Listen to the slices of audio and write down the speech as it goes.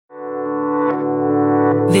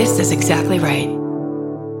This is exactly right.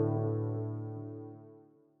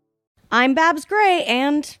 I'm Babs Gray,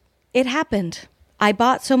 and it happened. I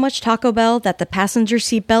bought so much Taco Bell that the passenger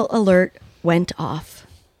seatbelt alert went off.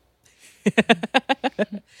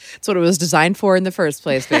 That's what it was designed for in the first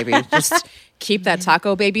place, baby. Just keep that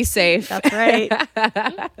taco baby safe. That's right.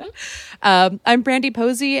 I'm Brandy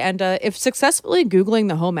Posey, and if successfully Googling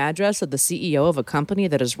the home address of the CEO of a company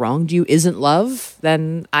that has wronged you isn't love,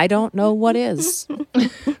 then I don't know what is.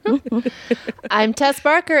 I'm Tess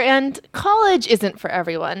Barker, and college isn't for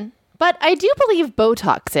everyone, but I do believe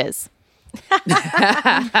Botox is.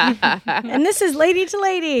 And this is Lady to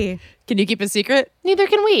Lady. Can you keep a secret? Neither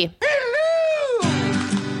can we.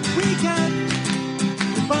 We got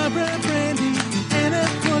Barbara, Brandy, and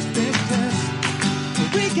of course Big Tess.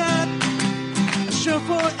 We got a show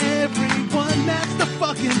for everyone that's the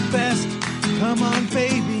fucking best. Come on,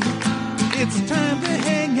 baby, it's time to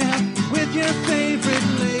hang out with your favorite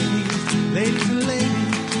ladies. Ladies and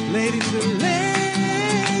ladies, ladies and ladies.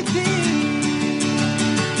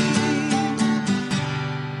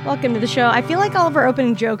 Welcome to the show. I feel like all of our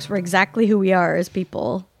opening jokes were exactly who we are as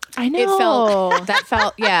people. I know. That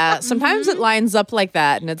felt, yeah. Sometimes it lines up like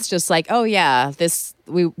that, and it's just like, oh yeah,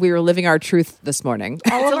 we were living our truth this morning.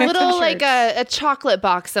 It's a little like a chocolate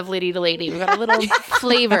box of Lady to Lady. We've got a little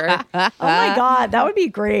flavor. Oh my God, that would be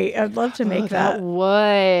great. I'd love to make that.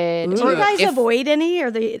 Would. Do you guys avoid any?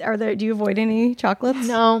 Do you avoid any chocolates?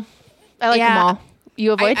 No. I like them all.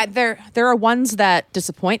 You avoid? There are ones that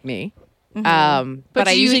disappoint me. But I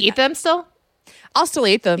do you usually eat them still? I'll still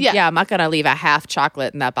eat them. Yeah. I'm not gonna leave a half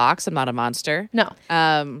chocolate in that box. I'm not a monster. No.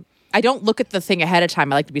 I don't look at the thing ahead of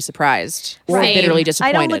time. I like to be surprised or Same. bitterly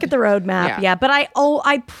disappointed. I don't look at the roadmap. Yeah. But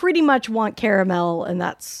I pretty much want caramel, and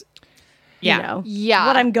that's Yeah.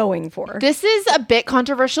 what I'm going for. This is a bit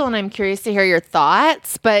controversial, and I'm curious to hear your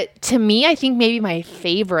thoughts. But to me, I think maybe my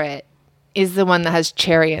favorite is the one that has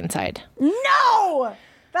cherry inside. No,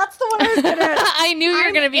 that's the one I was gonna. I knew you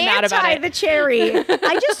were going to be mad about it. The cherry.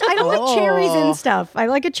 I don't like cherries in stuff. I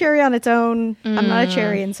like a cherry on its own. I'm not a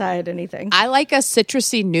cherry inside anything. I like a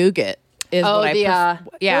citrusy nougat. Is what I prefer.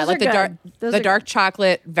 Those like are good. the dark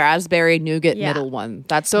chocolate raspberry nougat Yeah. middle one.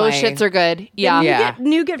 That's Those my, shits are good. Yeah. Yeah.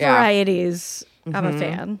 Nougat Yeah. varieties. I'm a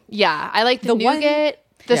fan. Yeah. I like the one- nougat.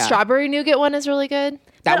 The Yeah. strawberry nougat one is really good.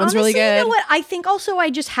 That But one's really honestly, good. You know what? I think also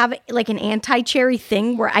I just have like an anti-cherry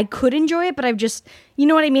thing where I could enjoy it, but I've just, you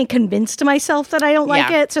know what I mean, convinced myself that I don't like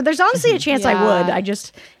Yeah. it. So there's honestly a chance I Yeah. would. I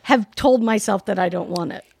just have told myself that I don't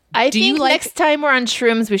want it. I Do you think like- next time we're on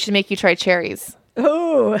shrooms, we should make you try cherries.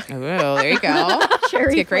 Oh, Oh, there you go.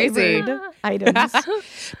 cherry get crazy. flavored items.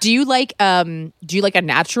 Do you like a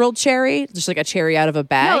natural cherry, just like a cherry out of a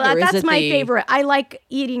bag? No, or is that's it my the- favorite. I like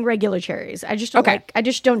eating regular cherries. I just don't Okay. I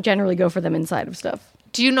just don't generally go for them inside of stuff.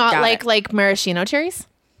 Do you not Got like maraschino cherries?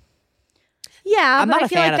 Yeah, I'm but not I a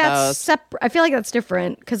feel fan like of that's those. separate. I feel like that's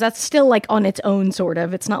different because that's still like on its own sort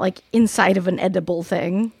of. It's not like inside of an edible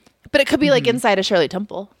thing. But it could be like inside a Shirley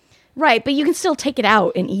Temple. Right, but you can still take it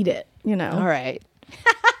out and eat it, you know. All right.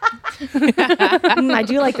 I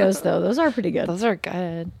do like those though. Those are pretty good. Those are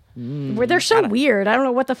good. Where they're so weird. I don't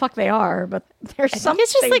know what the fuck they are, but there's I think something.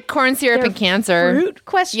 it's just like corn syrup they're and cancer. Fruit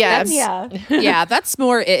question. Yes. Yeah. Yeah, that's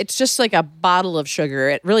more. It's just like a bottle of sugar.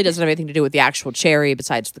 It really doesn't have anything to do with the actual cherry,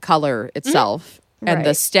 besides the color itself and the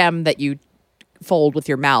Right. stem that you fold with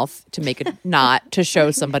your mouth to make a knot to show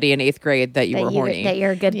somebody in 8th grade that you were horny. That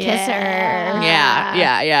you're a good kisser.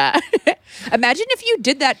 Yeah. Imagine if you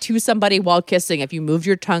did that to somebody while kissing. If you moved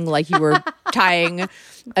your tongue like you were tying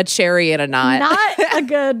a cherry in a knot. Not a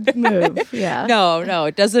good move. Yeah. No,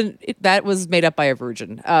 it doesn't. That was made up by a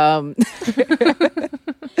virgin. I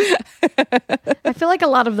feel like a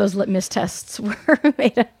lot of those litmus tests were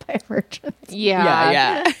made up by virgins.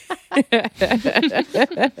 Yeah.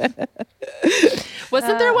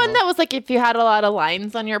 Wasn't there one that was like if you had a lot of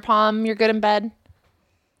lines on your palm, you're good in bed?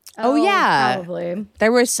 Oh, yeah. Probably.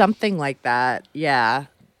 There was something like that. Yeah.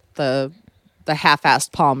 The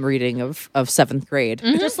half-assed palm reading of 7th grade.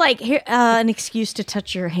 Just like here, an excuse to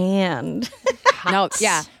touch your hand. No,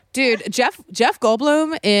 yeah. Dude, Jeff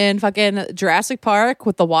Goldblum in fucking Jurassic Park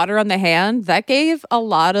with the water on the hand, that gave a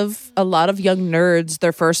lot of young nerds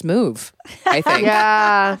their first move, I think.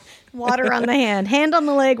 Yeah. Water on the hand. Hand on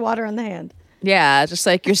the leg, water on the hand. Yeah, just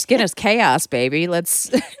like your skin is chaos, baby.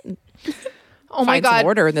 Let's Oh my find some God.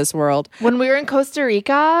 order in this world. When we were in Costa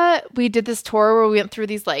Rica, we did this tour where we went through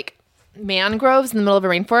these like mangroves in the middle of a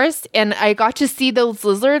rainforest, and I got to see those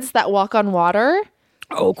lizards that walk on water.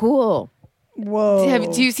 Oh, cool. Whoa.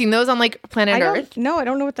 Have you seen those on like planet Earth? No, I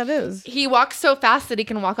don't know what that is. He walks so fast that he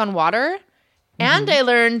can walk on water. And I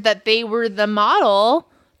learned that they were the model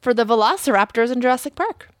for the velociraptors in Jurassic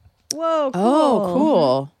Park. Whoa, cool. Oh,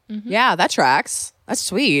 cool. Yeah, that tracks. That's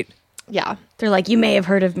sweet. Yeah. They're like, you may have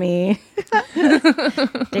heard of me.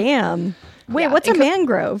 Damn. Wait, Yeah, what's a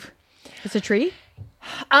mangrove? It's a tree?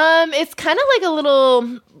 It's kind of like a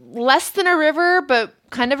little less than a river, but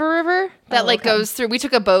kind of a river that goes through. We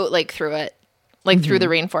took a boat through it, through the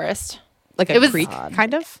rainforest. Like a creek,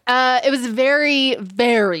 kind of? It was very,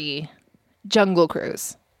 very Jungle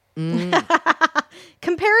Cruise.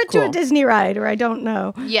 Compare it to a Disney ride, or I don't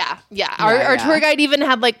know. Yeah. Our tour guide even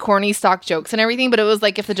had corny stock jokes and everything, but it was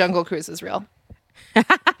like if the Jungle Cruise was real.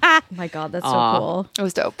 Oh my God, that's so cool. It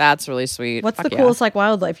was dope. That's really sweet. What's the coolest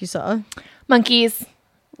wildlife you saw? Monkeys.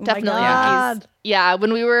 Oh Definitely my God. monkeys. Yeah,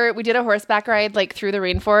 when we did a horseback ride through the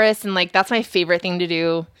rainforest, and that's my favorite thing to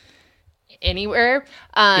do anywhere.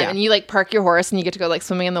 And you park your horse and you get to go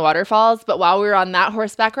swimming in the waterfalls. But while we were on that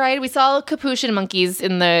horseback ride, we saw capuchin monkeys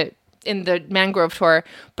in the mangrove tour.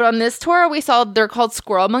 But on this tour, they're called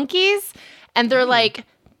squirrel monkeys, and they're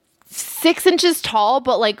 6 inches tall,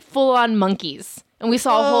 but full on monkeys. And we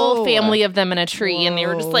saw a whole family of them in a tree, and they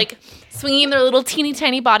were just swinging their little teeny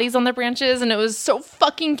tiny bodies on the branches, and it was so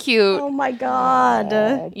fucking cute. Oh my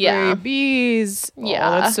God. Yeah. Babies. Yeah.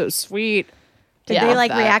 Oh, that's so sweet. Did they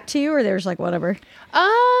react to you, or they were just whatever?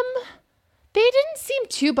 They didn't seem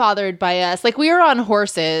too bothered by us. We were on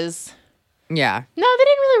horses. Yeah. No, they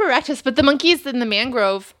didn't really react to us, but the monkeys in the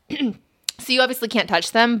mangrove, so you obviously can't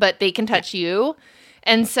touch them, but they can touch you.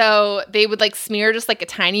 And so they would smear just a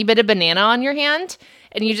tiny bit of banana on your hand,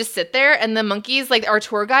 and you just sit there, and the monkeys, our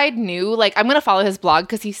tour guide knew, I'm going to follow his blog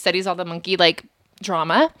because he studies all the monkey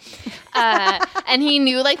drama. And he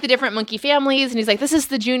knew the different monkey families, and he's like, this is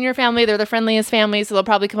the junior family, they're the friendliest family, so they'll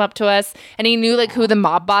probably come up to us. And he knew who the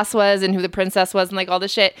mob boss was and who the princess was and all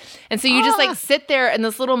this shit. And so you just sit there, and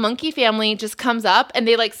this little monkey family just comes up, and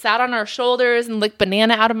they sat on our shoulders and licked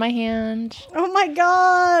banana out of my hand. Oh my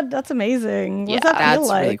God, that's amazing. What's that feel That's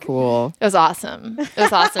like? really cool. It was awesome.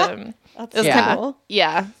 That's cool.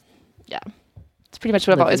 Yeah. It's pretty much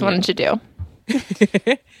what I've always wanted to do.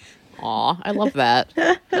 Aw, I love that.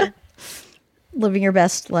 Living your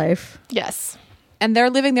best life. Yes. And they're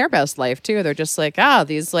living their best life too. They're just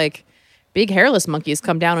these big hairless monkeys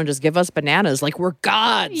come down and just give us bananas we're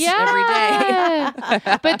gods every day.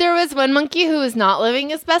 But there was one monkey who was not living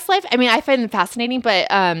his best life. I mean, I find it fascinating,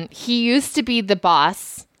 but he used to be the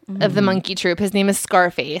boss of the monkey troop. His name is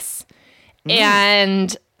Scarface.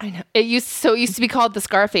 And I know it used to be called the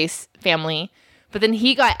Scarface family, but then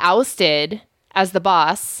he got ousted as the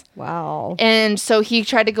boss. Wow. And so he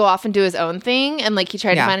tried to go off and do his own thing, and he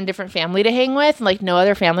tried to find a different family to hang with, and no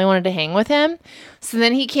other family wanted to hang with him. So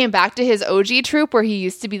then he came back to his OG troop where he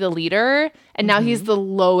used to be the leader, and now he's the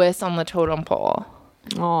lowest on the totem pole.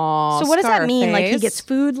 Aw, So what does that mean? He Scarface? gets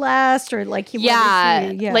food last, or he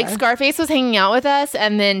Scarface was hanging out with us,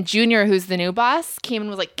 and then Junior, who's the new boss, came and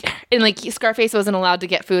was Scarface wasn't allowed to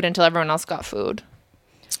get food until everyone else got food.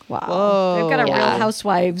 Wow. Whoa. They've got a Yeah. Real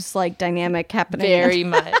Housewives dynamic happening. Very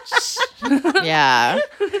much. Yeah.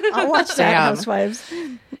 I'll watch that Damn. Housewives.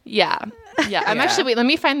 Yeah. I'm actually, wait, let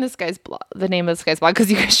me find this guy's blog, the name of this guy's blog, because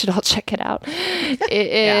you guys should all check it out. It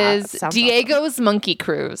is sounds Diego's Monkey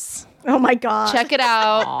Cruise. Oh my God. Check it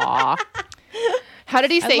out. Aw. How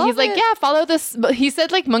did he say? He's like, yeah, follow this. He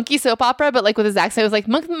said monkey soap opera, but with his accent, it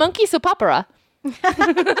was monkey soap opera.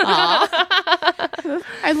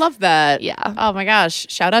 I love that. Yeah. Oh my gosh.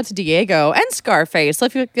 Shout out to Diego and Scarface.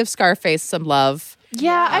 Let's give Scarface some love.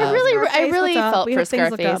 Yeah, I Scarface, really what's up? felt We for hope things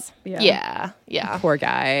look up. Scarface. Yeah. Poor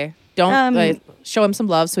guy. Don't show him some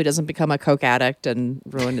love so he doesn't become a coke addict and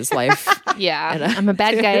ruin his life. Yeah. I'm a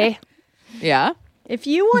bad guy. Yeah. If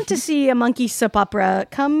you want to see a monkey soap opera,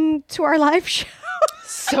 come to our live show.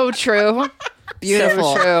 So true.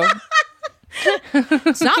 Beautiful. So true.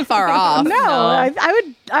 It's not far off. No,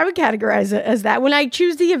 I would categorize it as that. When I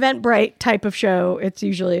choose the Eventbrite type of show, it's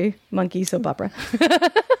usually monkey soap opera.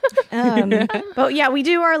 But yeah, we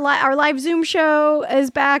do our live Zoom show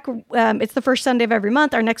is back. It's the first Sunday of every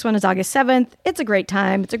month. Our next one is August 7th. It's a great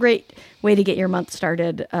time. It's a great way to get your month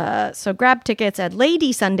started. So grab tickets at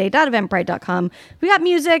ladysunday.eventbrite.com. We got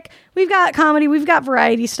music, we've got comedy, we've got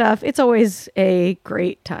variety stuff. It's always a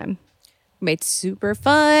great time. Made super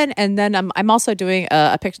fun. And then I'm also doing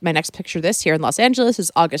my next picture this year in Los Angeles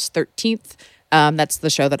is August 13th. That's the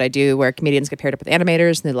show that I do where comedians get paired up with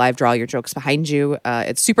animators and they live draw your jokes behind you.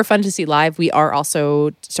 It's super fun to see live. We are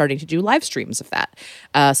also starting to do live streams of that.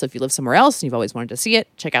 So if you live somewhere else and you've always wanted to see it,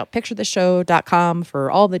 check out picturetheshow.com for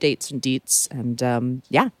all the dates and deets. And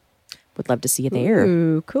would love to see you there.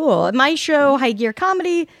 Ooh, cool. My show, High Gear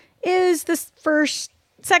Comedy, is this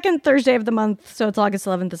second Thursday of the month. So it's August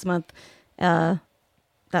 11th this month.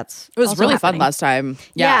 That's It was also really happening. fun last time.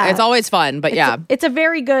 Yeah, it's always fun, but It's a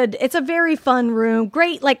very fun room.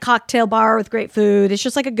 Great like cocktail bar with great food. It's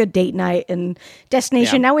just like a good date night and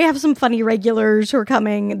destination. Yeah. Now we have some funny regulars who are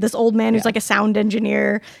coming. This old man who's like a sound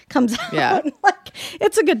engineer comes out. Yeah. Like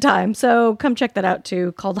it's a good time. So come check that out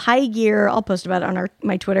too. Called High Gear. I'll post about it on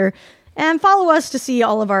my Twitter. And follow us to see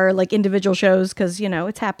all of our like individual shows because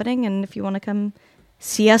it's happening. And if you want to come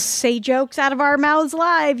see us say jokes out of our mouths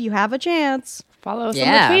live, you have a chance. Follow us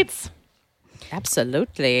Yeah. on the tweets.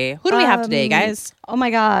 absolutely. Who do we have today, guys? Oh my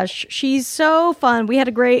gosh, she's so fun. We had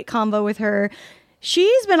a great convo with her.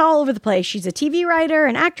 She's been all over the place. She's a TV writer,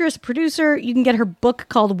 an actress, producer. You can get her book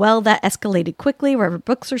called Well, That Escalated Quickly, wherever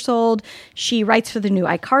books are sold. She writes for the new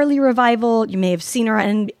iCarly revival. You may have seen her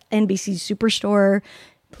on NBC's Superstore.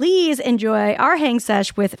 Please enjoy our hang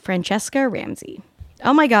sesh with Franchesca Ramsey.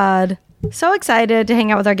 Oh my God. So excited to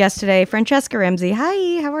hang out with our guest today, Franchesca Ramsey.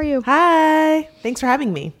 Hi, how are you? Hi. Thanks for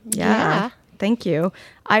having me. Yeah. Thank you.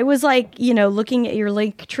 I was like, looking at your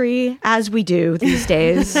link tree as we do these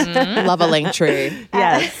days. Love a link tree.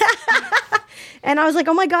 Yes. And I was like,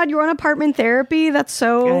 oh my God, you're on apartment therapy. That's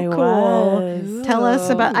so I cool. was. Tell us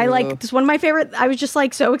about, it's one of my favorite. I was just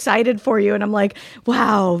like so excited for you. And I'm like,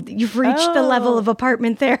 wow, you've reached the level of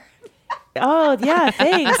apartment therapy. Oh, yeah,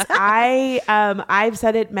 thanks. I've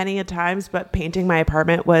said it many a times, but painting my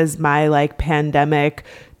apartment was my like pandemic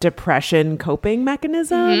depression coping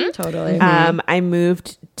mechanism. Totally. I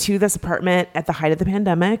moved to this apartment at the height of the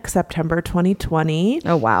pandemic, September 2020.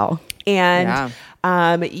 Oh, wow. And,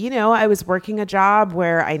 I was working a job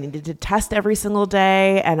where I needed to test every single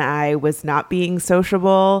day and I was not being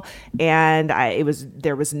sociable and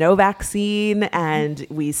there was no vaccine and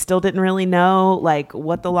we still didn't really know like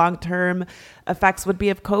what the long-term effects would be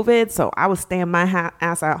of COVID. So I was staying my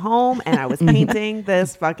ass at home and I was painting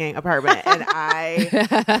this fucking apartment and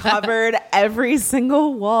I covered every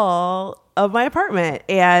single wall of my apartment.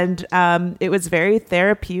 And it was very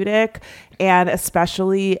therapeutic. And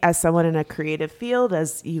especially as someone in a creative field,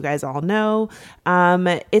 as you guys all know,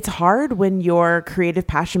 it's hard when your creative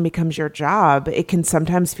passion becomes your job. It can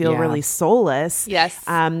sometimes feel really soulless. Yes.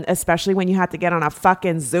 Especially when you have to get on a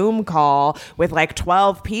fucking Zoom call with like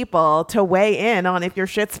 12 people to weigh in on if your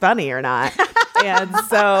shit's funny or not. And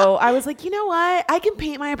so I was like, you know what? I can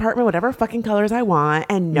paint my apartment whatever fucking colors I want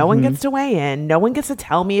and no one gets to weigh in. No one gets to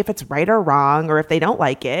tell me if it's right or wrong or if they don't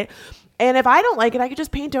like it. And if I don't like it, I could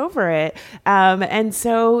just paint over it. And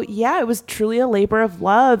so, it was truly a labor of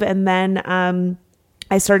love. And then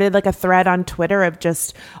I started like a thread on Twitter of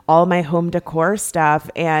just all my home decor stuff.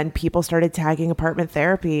 And people started tagging apartment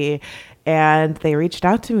therapy. And they reached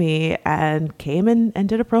out to me and came and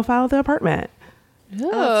did a profile of the apartment. That's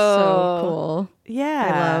so cool.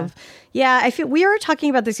 Yeah. I love. Yeah, I feel we were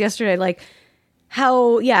talking about this yesterday, like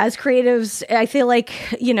how, as creatives, I feel like,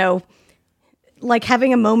 like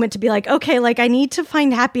having a moment to be like, okay, like I need to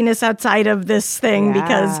find happiness outside of this thing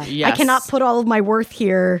because I cannot put all of my worth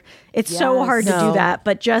here. It's so hard to do that.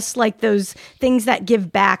 But just like those things that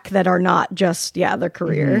give back that are not just, their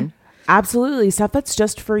career. Absolutely. Stuff that's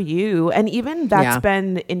just for you. And even that's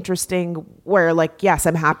been interesting where like, yes,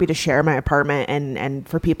 I'm happy to share my apartment and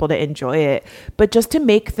for people to enjoy it. But just to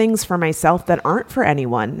make things for myself that aren't for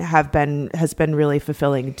anyone has been really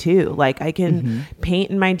fulfilling too. Like I can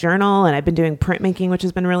paint in my journal and I've been doing printmaking, which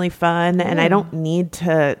has been really fun. And I don't need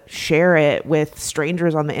to share it with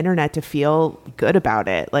strangers on the internet to feel good about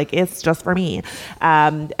it. Like it's just for me.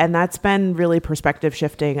 And that's been really perspective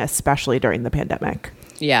shifting, especially during the pandemic.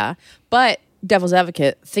 Yeah. But devil's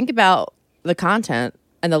advocate, think about the content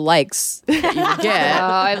and the likes that you Oh, get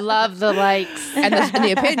I love the likes. and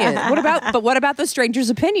the opinion. What about the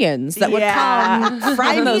strangers' opinions that would come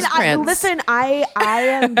from those prints? Listen, I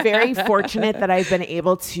am very fortunate that I've been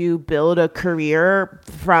able to build a career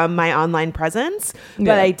from my online presence,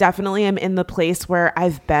 but I definitely am in the place where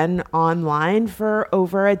I've been online for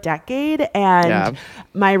over a decade and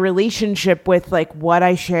my relationship with like what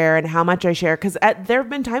I share and how much I share, because there have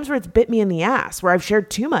been times where it's bit me in the ass, where I've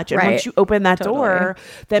shared too much. And once you open that door,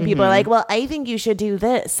 then people are like, well, I think you should do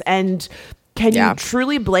this. And can you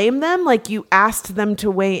truly blame them? Like you asked them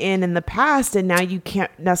to weigh in the past and now you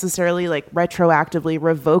can't necessarily like retroactively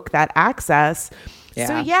revoke that access.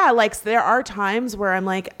 So like there are times where I'm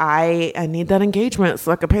like, I need that engagement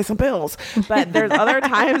so I can pay some bills. But there's other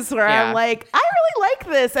times where I'm like, I really like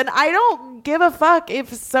this and I don't give a fuck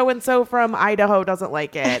if so-and-so from Idaho doesn't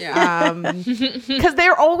like it. Because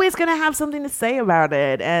they're always going to have something to say about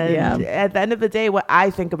it. And at the end of the day, what I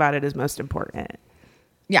think about it is most important.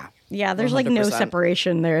 Yeah. Yeah, there's like no 100%.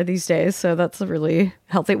 separation there these days, so that's really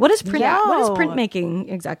healthy. What is print? What is printmaking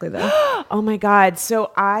exactly, though? Oh my God.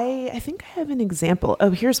 So I think I have an example.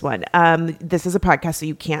 Oh, here's one. This is a podcast, so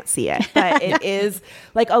you can't see it, but it is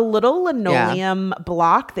like a little linoleum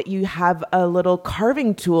block that you have a little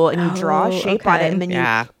carving tool and you draw a shape on it, and then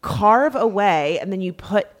you carve away, and then you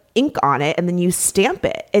put ink on it, and then you stamp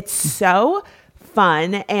it. It's so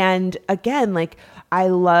fun. And again, like I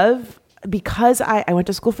love, because I went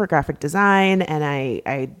to school for graphic design, and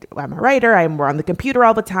I'm a writer. We're on the computer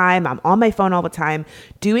all the time. I'm on my phone all the time.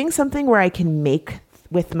 Doing something where I can make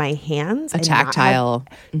with my hands, tactile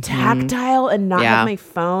and not have my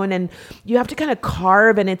phone, and you have to kind of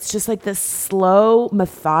carve, and it's just like this slow,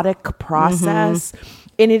 methodic process.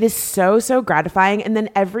 And it is so gratifying. And then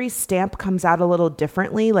every stamp comes out a little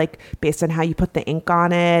differently, like based on how you put the ink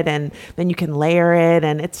on it, and then you can layer it.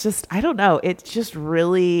 And it's just, I don't know. It's just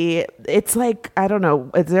really, it's like, I don't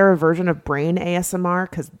know. Is there a version of brain ASMR?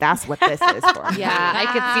 Because that's what this is for. Yeah, I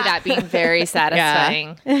could see that being very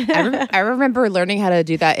satisfying. I remember learning how to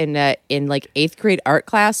do that in like 8th grade art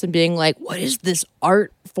class and being like, what is this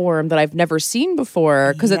art form that I've never seen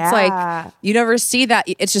before? Because it's like, you never see that.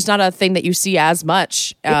 It's just not a thing that you see as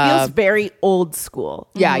much. It feels very old school.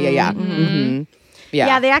 Yeah.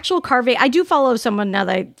 Yeah, the actual carving. I do follow someone, now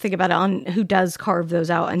that I think about it, on who does carve those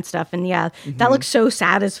out and stuff. And that looks so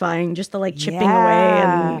satisfying, just the like chipping away.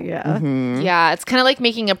 And Yeah, it's kind of like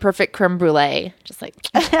making a perfect creme brulee. Just like,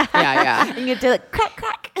 And you do like crack,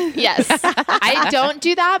 crack. yes. I don't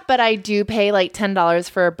do that, but I do pay like $10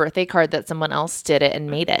 for a birthday card that someone else did it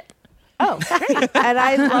and made it. Oh, great. And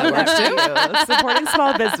I love that too. Supporting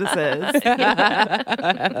small businesses.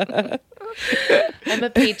 I'm a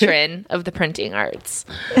patron of the printing arts.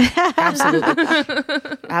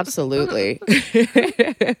 Absolutely.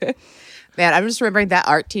 Man, I'm just remembering that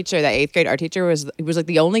art teacher, that 8th grade art teacher was like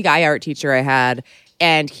the only guy art teacher I had,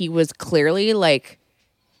 and he was clearly like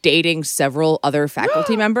dating several other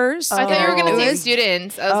faculty members. I thought you were going to say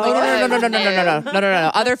students. I was like,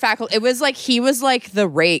 No. Other faculty. It was like he was like the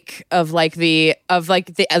Rake of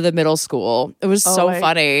the middle school. It was so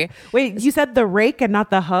funny. Wait, you said the rake and not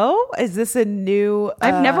the hoe? Is this a new?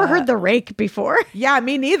 I've never heard the rake before. Yeah,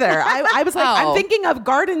 me neither. I was like, I'm thinking of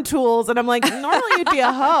garden tools, and I'm like, normally it'd be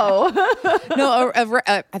a hoe. No,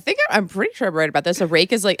 I think I'm pretty sure I'm right about this. A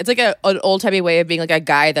rake is like, it's like an old timey way of being like a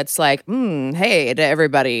guy that's like, hey to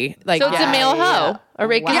everybody. Like, so it's a male hoe. A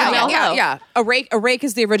rake is a male hoe. Yeah. A rake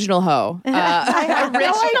is the original hoe. Original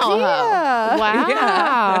hoe. Wow.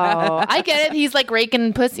 Yeah. I get it. He's like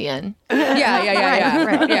raking pussy in. Yeah.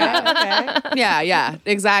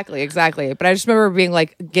 Exactly. But I just remember being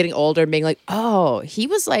like getting older and being like, oh, he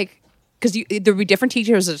was like, because there'd be different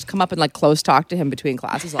teachers that just come up and like close talk to him between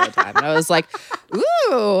classes all the time. And I was like,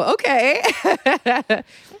 ooh, okay.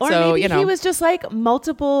 Or so, maybe he was just like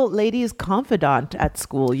multiple ladies' confidant at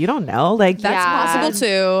school. You don't know. Like that's possible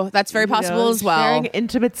too. That's very possible as well. Sharing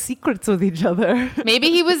intimate secrets with each other.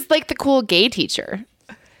 Maybe he was like the cool gay teacher.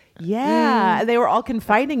 Yeah. They were all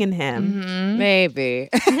confiding in him. Maybe.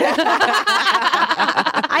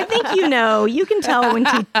 I think you can tell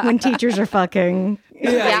when teachers are fucking.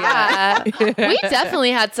 Yeah. We definitely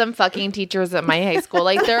had some fucking teachers at my high school.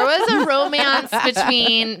 Like there was a romance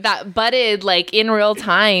between that budded like in real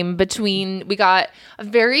time between, we got a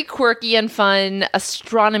very quirky and fun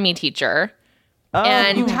astronomy teacher. Oh,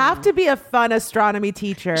 and you have to be a fun astronomy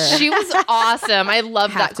teacher. She was awesome. I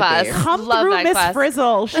loved that class. Come Love through, that Miss class.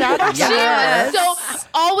 Frizzle. Shout out to She her. was so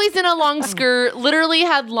always in a long skirt, literally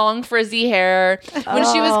had long frizzy hair. When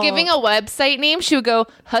she was giving a website name, she would go,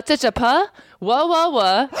 "Hutcha-cha-pa,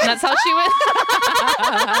 wah. And that's how she went.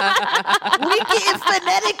 We get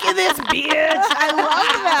phonetic in this bitch. I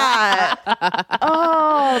love that.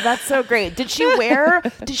 Oh, that's so great. Did she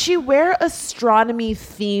wear astronomy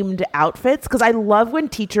themed outfits? Because I love when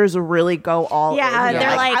teachers really go all in.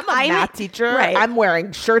 They're like, I'm a math teacher. Right. I'm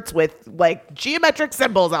wearing shirts with like geometric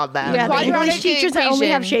symbols on them. Yeah, the Quadratic English teachers that only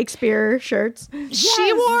have equation. Shakespeare shirts. She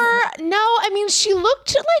she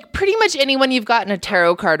looked like pretty much anyone you've gotten a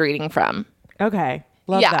tarot card reading from. Okay.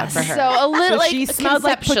 Love Yeah, that for her. so a little like she smelled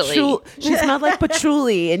like conceptually. she smelled like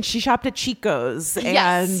patchouli, and she shopped at Chico's. And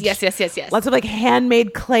Yes. Lots of like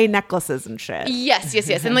handmade clay necklaces and shit. Yes.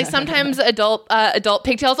 And like sometimes adult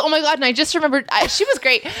pigtails. Oh my God. And I just remembered, she was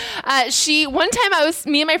great. One time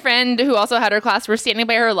me and my friend who also had her class were standing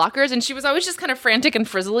by her lockers, and she was always just kind of frantic and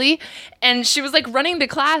frizzly. And she was like running to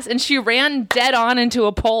class, and she ran dead on into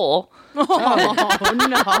a pole. Oh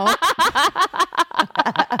no!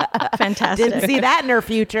 fantastic. Didn't see that in her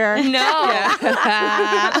future. No.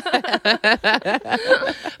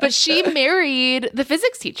 But she married the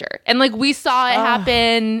physics teacher. And like we saw it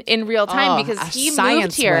happen in real time because he moved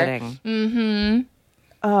science here. wedding.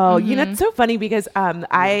 Oh, you know, it's so funny because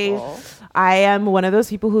I am one of those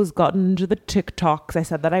people who's gotten into the TikToks. I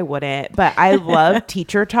said that I wouldn't, but I love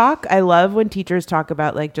teacher talk. I love when teachers talk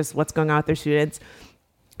about like just what's going on with their students.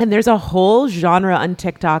 And there's a whole genre on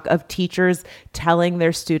TikTok of teachers telling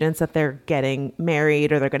their students that they're getting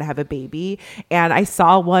married or they're going to have a baby. And I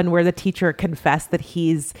saw one where the teacher confessed that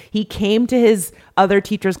he came to his other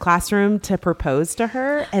teacher's classroom to propose to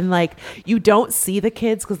her. And like, you don't see the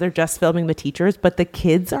kids because they're just filming the teachers, but the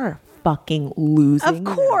kids are fucking losing.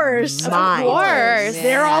 Of course. their minds. Of course.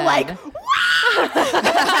 They're all like,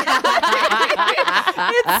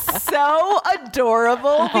 it's so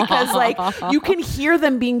adorable because like you can hear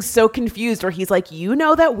them being so confused where he's like, you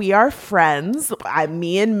know that we are friends.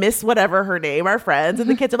 Me and Miss whatever her name are friends. And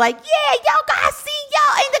the kids are like, yeah, y'all gotta see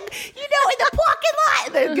y'all in the parking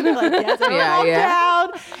lot. They're gonna like, yes,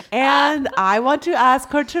 down. And I want to ask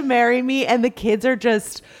her to marry me. And the kids are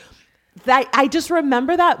just that I just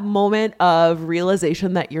remember that moment of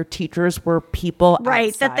realization that your teachers were people,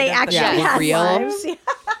 Right, that they actually had real. lives.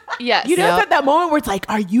 Yes. You know, that moment where it's like,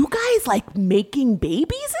 are you guys like making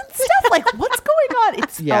babies and stuff? Like, what's going on?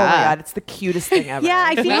 It's oh my God, it's the cutest thing ever. Yeah,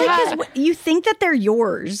 I feel like 'cause you think that they're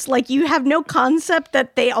yours. Like you have no concept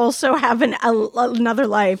that they also have another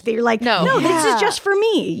life. That you're like, no, this is just for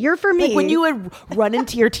me. You're for me. Like when you would run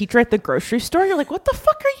into your teacher at the grocery store, you're like, what the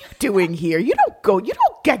fuck are you doing here? You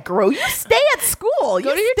don't get groceries. You stay at school. Go to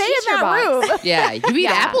your stay teacher in that box. room. Yeah, you eat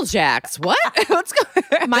Apple Jacks. What? What's going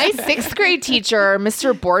on? My 6th grade teacher,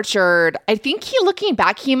 Mr. Borchard, I think looking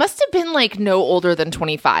back, he must have been like no older than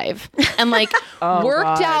 25 and like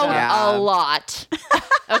worked out a lot.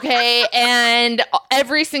 Okay. And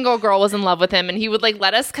every single girl was in love with him. And he would like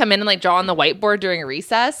let us come in and like draw on the whiteboard during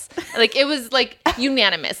recess. Like it was like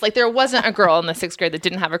unanimous. Like there wasn't a girl in the 6th grade that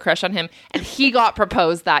didn't have a crush on him. And he got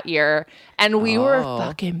proposed that year. And we were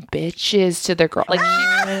fucking bitches to the girl. Like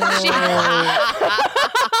she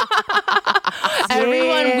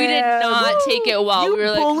everyone, we did not take it well. You we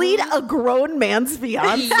were bullied like, a grown man's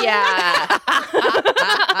fiance. yeah.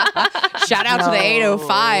 Shout out to the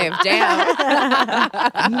 805. Damn.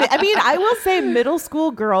 I mean, I will say middle school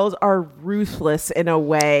girls are ruthless in a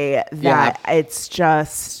way that it's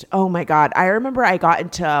just, oh my God. I remember I got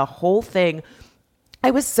into a whole thing. I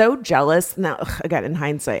was so jealous. Now, again, in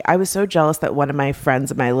hindsight, I was so jealous that one of my friends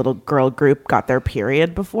in my little girl group got their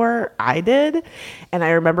period before I did. And I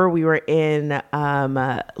remember we were in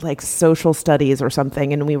like social studies or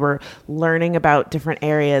something, and we were learning about different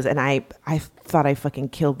areas. And I thought I fucking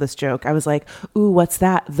killed this joke. I was like, ooh, what's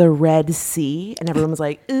that? The Red Sea? And everyone was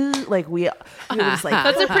like, ooh, like we were just like,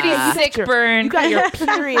 That's a pretty sick burn. you got your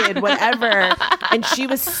period, whatever. And she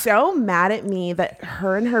was so mad at me that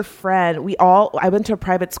her and her friend, I went to a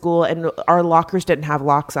private school and our lockers didn't have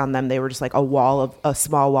locks on them. They were just like a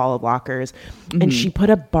small wall of lockers. Mm-hmm. And she put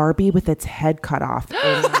a Barbie with its head cut off in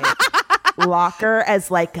my locker as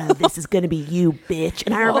like, this is going to be you, bitch.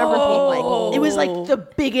 And I remember being like, it was like the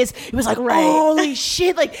biggest, it was like, holy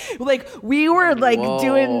shit. Like we were like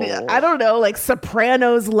doing, I don't know, like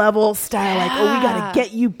Sopranos level style. Like, oh, we got to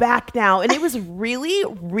get you back now. And it was really,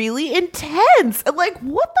 really intense. And like,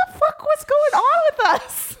 what the fuck was going on with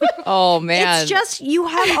us? Oh, man. It's just you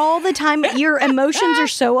have all the time. Your emotions are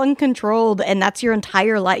so uncontrolled, and that's your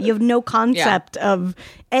entire life. You have no concept of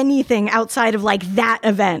anything outside of like that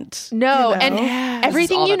event. No, and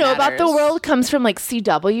everything you know about the world comes from like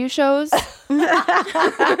CW shows.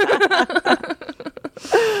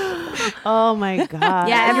 Oh my God.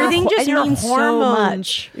 Yeah, everything just means so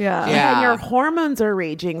much. Yeah, and your hormones are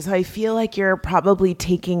raging. So I feel like you're probably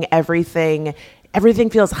taking everything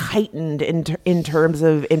feels heightened in terms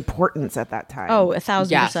of importance at that time. Oh,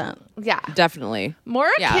 1,000%. Yeah, Definitely. More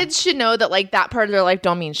kids should know that like that part of their life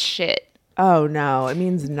don't mean shit. Oh no, it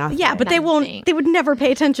means nothing. Yeah, but they won't. They would never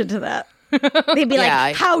pay attention to that. They'd be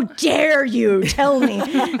like, "How dare you tell me?"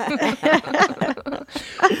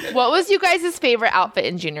 What was you guys' favorite outfit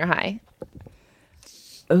in junior high?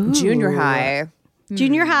 Ooh. Junior high.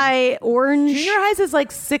 Junior high, orange. Junior high's is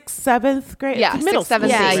like 6th, 7th grade. Yeah, middle 6th,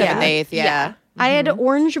 7th, school. 8th. 7th, 8th, yeah. I had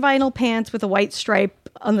orange vinyl pants with a white stripe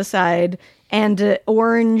on the side and an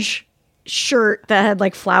orange shirt that had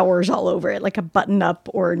like flowers all over it, like a button-up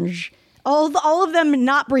orange. All of them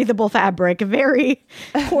not breathable fabric, very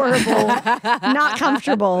horrible, not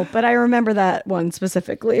comfortable. But I remember that one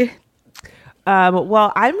specifically.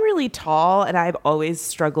 Well, I'm really tall, and I've always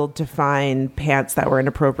struggled to find pants that were an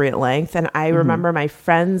appropriate length. And I remember my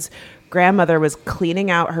friends grandmother was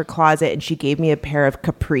cleaning out her closet and she gave me a pair of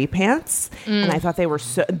capri pants. And I thought they were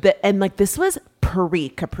and like this was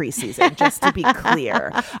pre-capri season, just to be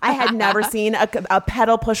clear. I had never seen a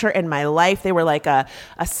pedal pusher in my life. They were like a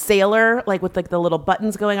sailor, like with like the little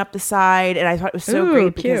buttons going up the side. And I thought it was so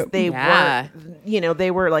great because they were,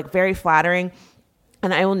 they were like very flattering.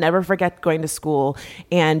 And I will never forget going to school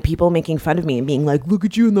and people making fun of me and being like, look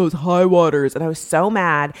at you in those high waters. And I was so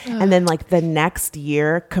mad. And then like the next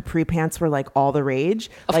year, capri pants were like all the rage.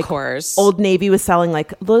 Of course. Old Navy was selling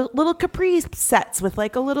like little capri sets with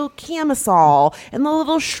like a little camisole and the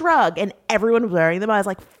little shrug. And everyone was wearing them. I was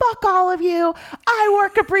like, fuck all of you. I wore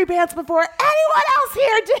capri pants before anyone else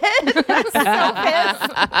here did. I was so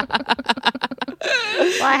pissed.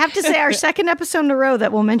 Well, I have to say, our second episode in a row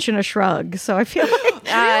that will mention a shrug. So I feel like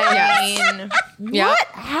What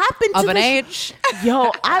happened to of an age?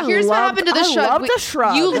 Yo, Here's what happened to the shrug. I loved a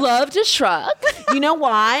shrug. You loved a shrug? You know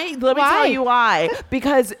why? Let me tell you why.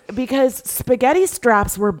 Because spaghetti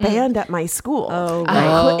straps were banned at my school.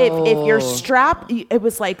 If your strap, it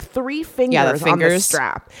was like 3 fingers on the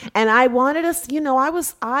strap, and I wanted us.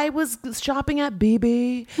 I was shopping at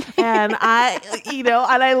BB, and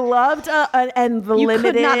I loved and the you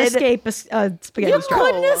limited. could not escape a spaghetti You strap.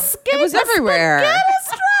 couldn't escape. It was everywhere. Spaghetti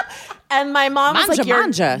strap. And my mom was like,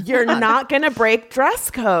 you're not going to break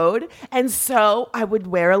dress code. And so I would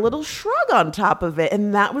wear a little shrug on top of it.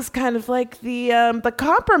 And that was kind of like the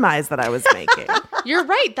compromise that I was making. You're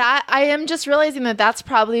right. That I am just realizing that's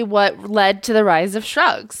probably what led to the rise of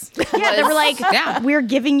shrugs. Yeah, they were like, we're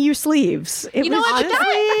giving you sleeves. It You know what?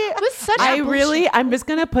 That was such a I'm just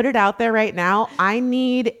going to put it out there right now. I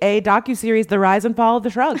need a docuseries, The Rise and Fall of the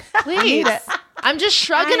Shrug. Please. I'm just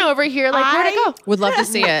shrugging over here like, where'd it go? Would love to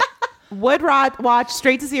see it. Would watch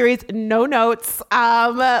straight to series, no notes.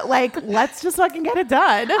 Let's just fucking get it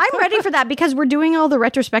done. I'm ready for that because we're doing all the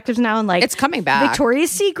retrospectives now and like It's coming back.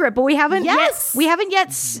 Victoria's Secret, but we haven't yet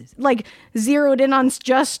like zeroed in on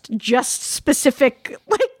just specific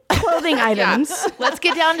like clothing items. Let's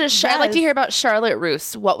get down to I'd like to hear about Charlotte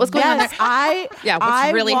Roos. What was going on there?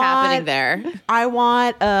 What's really happening there? I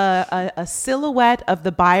want a silhouette of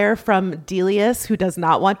the buyer from Delius who does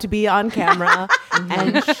not want to be on camera.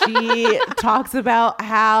 And she talks about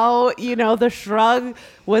how, the shrug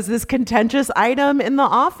was this contentious item in the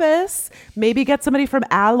office. Maybe get somebody from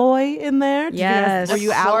Alloy in there. Yes. Were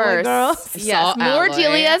you Alloy girls? Yes. More Alloy,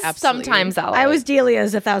 Delia's, absolutely. sometimes Alloy. I was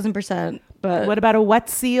Delia's 1,000%. But What about a wet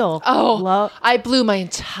seal? I blew my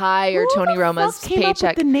entire Tony Roma's came up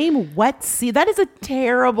paycheck. with the name Wet Seal? That is a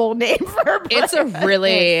terrible name for a brand. It's a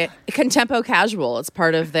really Contempo casual. It's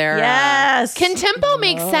part of their Contempo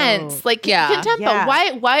makes sense. Like Contempo. Yeah.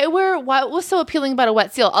 Why was so appealing about a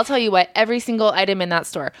wet seal? I'll tell you what, every single item in that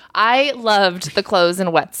store. I loved the clothes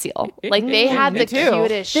in wet seal. Like they had the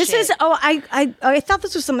cutest this shit. is I thought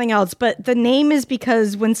this was something else, but the name is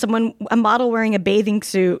because when a model wearing a bathing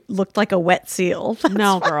suit looked like a wet seal.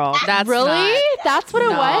 No, girl. That's really? not- That's what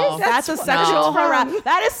it was? That's a sexual harassment.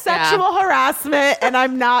 That is sexual harassment, and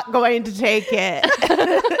I'm not going to take it.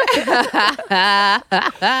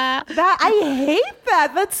 I hate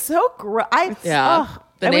that. That's so gross.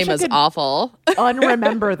 The name is awful.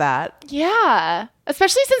 Unremember that. Yeah.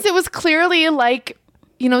 Especially since it was clearly like,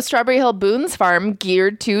 Strawberry Hill Boone's Farm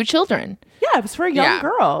geared to children. Yeah, it was for young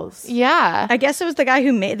girls. Yeah. I guess it was the guy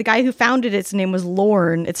who founded its name was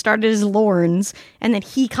Lorne. It started as Lorne's, and then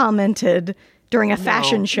he commented during a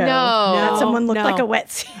fashion show that someone looked like a wet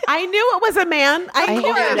seal. I knew it was a man. I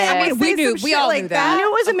knew heard it. it. We all knew that. I knew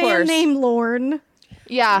it was a Of man course. named Lorne.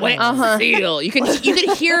 Yeah. Seal. You could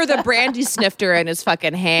hear the brandy snifter in his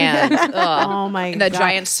fucking hand. Oh my And the God.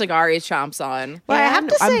 giant cigar he chomps on. Well, I have And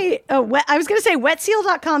to say, I was going to say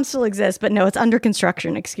wetseal.com still exists, but no, it's under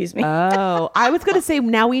construction. Excuse me. Oh, I was going to say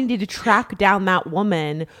now we need to track down that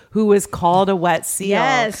woman who was called a wet seal.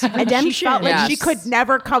 Yes, And redemption. She felt like Yes. she could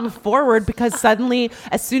never come forward because suddenly,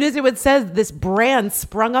 as soon as it would say this brand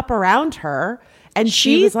sprung up around her, and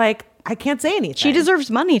she was like, I can't say anything. She deserves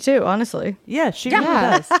money too, honestly. Yeah, she really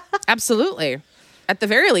does. Absolutely. At the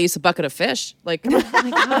very least, a bucket of fish. Like,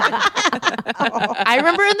 I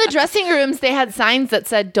remember in the dressing rooms, they had signs that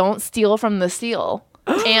said, "Don't steal from the seal."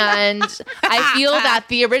 And I feel that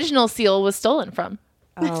the original seal was stolen from.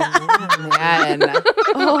 man.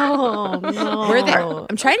 Oh no. Were they,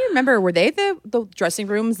 I'm trying to remember, were they the dressing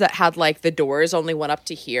rooms that had like the doors only went up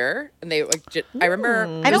to here? And they like, I remember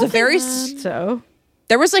I it was don't a very, so.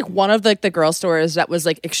 there was like one of the girl stores that was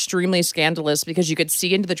like extremely scandalous because you could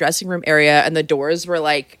see into the dressing room area and the doors were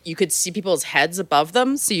like, you could see people's heads above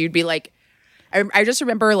them. So you'd be like, I just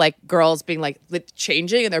remember like girls being like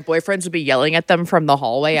changing and their boyfriends would be yelling at them from the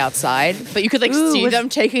hallway outside, but you could like see them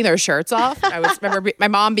taking their shirts off. I remember my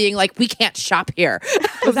mom being like, "We can't shop here."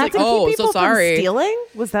 Was that like, to keep "Oh, people so sorry." from stealing?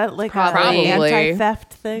 Was that like Probably. an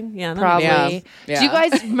anti-theft thing? Yeah, Probably. Yeah. Do you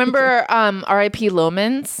guys remember R.I.P.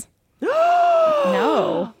 Lomans?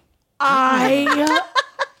 No.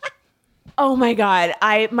 Oh my God.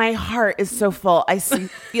 My heart is so full.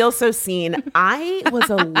 Feel so seen. I was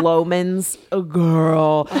a Loman's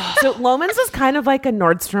girl. So Loman's is kind of like a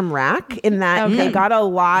Nordstrom Rack in that they got a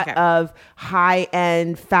lot of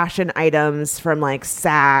high-end fashion items from like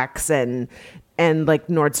Saks and like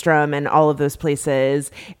Nordstrom and all of those places.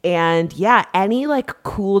 And yeah, any like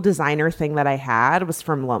cool designer thing that I had was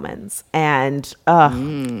from Loman's. And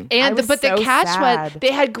The catch was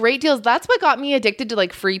they had great deals. That's what got me addicted to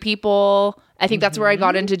like Free People. I think that's where I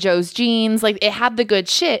got into Joe's Jeans. Like it had the good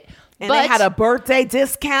shit. And they had a birthday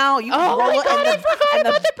discount. Oh my God, I forgot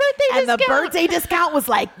about the birthday discount. And the birthday discount was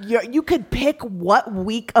like, you could pick what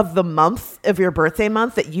week of the month of your birthday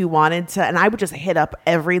month that you wanted to. And I would just hit up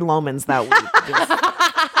every Loman's that week.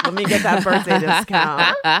 Let me get that birthday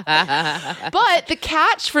discount. But the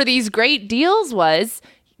catch for these great deals was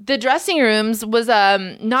the dressing rooms was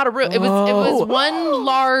not a room. It was one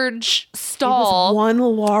large stall. One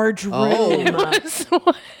large room.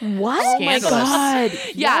 What? Oh my God.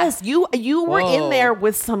 Yeah. Yes. You were in there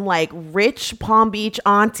with some like rich Palm Beach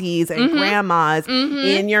aunties and grandmas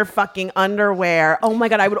in your fucking underwear. Oh my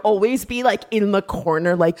God. I would always be like in the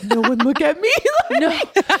corner, like, no one look at me. No,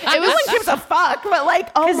 it was one gives a fuck, but like,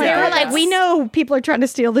 oh my They were God. like, we know people are trying to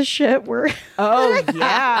steal this shit. Oh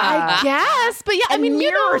yeah. I guess, but yeah, I mean,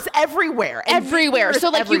 mirrors everywhere. And everywhere. mirrors So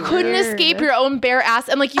like you couldn't everywhere. escape your own bare ass,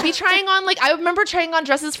 and like you'd be trying on like I remember trying on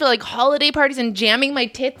dresses for like holiday parties and jamming my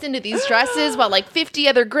tits into these dresses while like 50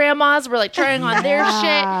 other grandmas were like trying on their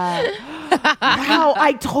shit. Wow,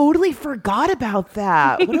 I totally forgot about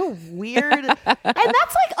that. What a weird, and that's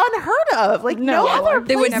like unheard of. Like no other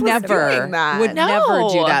They place would was never doing that. never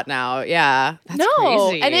do that now. Yeah. That's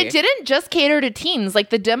crazy. And it didn't just cater to teens. Like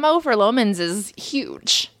the demo for Loman's is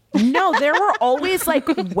huge. No, there were always like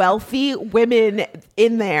wealthy women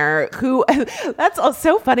in there who, that's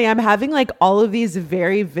so funny. I'm having like all of these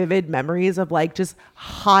very vivid memories of like just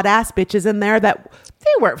hot ass bitches in there that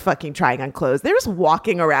they weren't fucking trying on clothes. They're just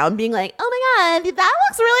walking around being like, oh my God, that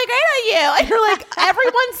looks really great on you. And you're like,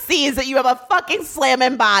 everyone sees that you have a fucking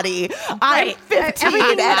slamming body. I'm 15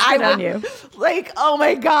 Everything and I on would you. like, oh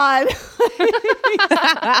my God.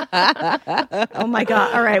 Oh my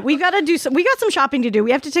God. All right. We got some shopping to do.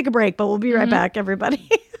 We have to take a break, but we'll be right back, everybody.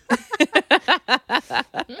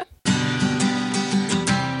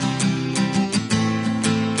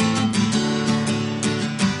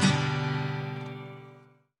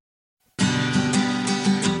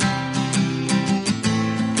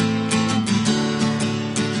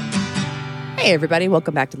 Hey everybody,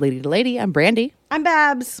 welcome back to Lady to Lady. I'm Brandy. I'm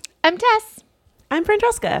Babs. I'm Tess. I'm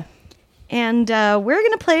Franchesca. And we're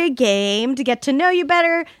going to play a game to get to know you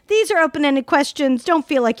better. These are open-ended questions. Don't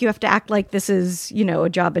feel like you have to act like this is, a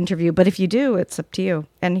job interview. But if you do, it's up to you.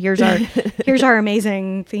 And here's our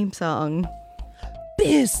amazing theme song.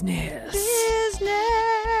 Business.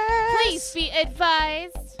 Please be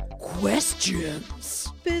advised. Questions.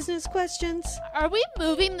 Business questions. Are we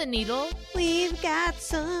moving the needle? We've got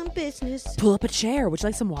some business. Pull up a chair. Would you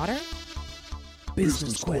like some water?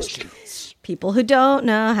 Business questions. People who don't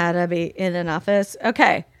know how to be in an office.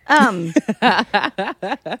 Okay.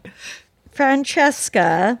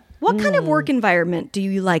 Franchesca, what kind of work environment do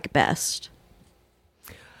you like best?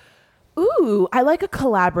 Ooh, I like a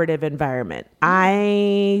collaborative environment.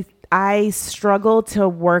 I struggle to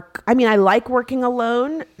work. I mean, I like working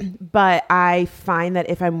alone, but I find that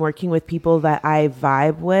if I'm working with people that I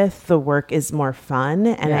vibe with, the work is more fun,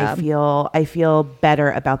 and I feel better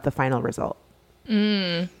about the final result.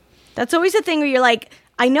 That's always a thing where you're like,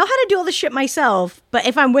 I know how to do all this shit myself, but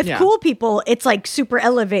if I'm with cool people, it's like super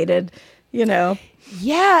elevated,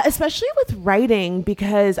 Yeah, especially with writing,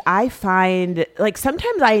 because I find like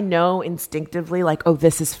sometimes I know instinctively like, oh,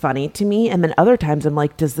 this is funny to me. And then other times I'm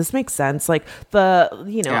like, does this make sense? Like I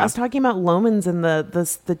was talking about Loman's and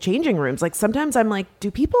the changing rooms. Like sometimes I'm like,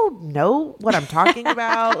 do people know what I'm talking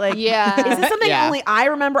about? Like, is this something only I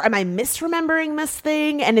remember? Am I misremembering this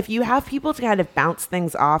thing? And if you have people to kind of bounce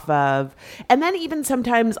things off of, and then even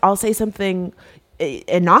sometimes I'll say something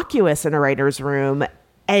innocuous in a writer's room,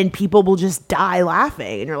 and people will just die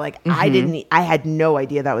laughing. And you're like, I had no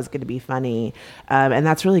idea that was going to be funny. And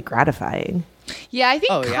that's really gratifying. Yeah, I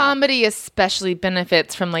think comedy especially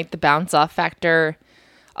benefits from like the bounce off factor.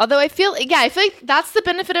 Although I feel like that's the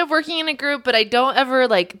benefit of working in a group, but I don't ever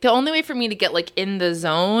like, the only way for me to get like in the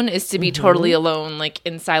zone is to be totally alone, like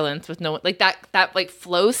in silence with no one, like that like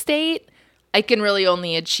flow state I can really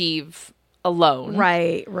only achieve alone.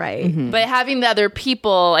 Right. But having the other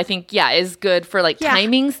people, I think, is good for like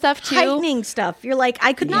timing stuff too. Heightening stuff. You're like,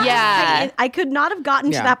 I could not I could not have gotten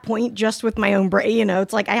to that point just with my own brain. You know,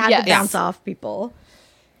 it's like I had to bounce off people.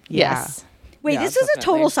 Yes. Wait, this is a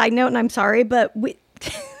total side note, and I'm sorry, but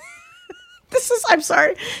I'm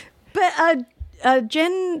sorry. But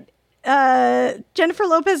Jennifer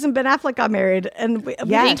Lopez and Ben Affleck got married, and we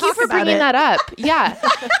thank you for bringing that up. Yeah,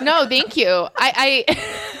 no, thank you. I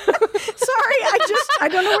sorry, I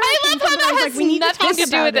don't know where I love how that has nothing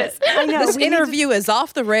to do with this. I know This interview is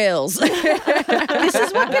off the rails. This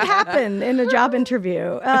is what could happen in a job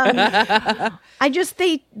interview.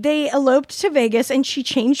 They eloped to Vegas, and she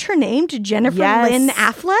changed her name to Jennifer Lynn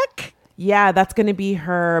Affleck. Yeah, that's going to be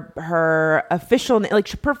her official name.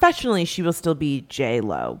 Like professionally, she will still be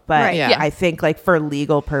J-Lo, but I think like for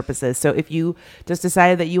legal purposes. So if you just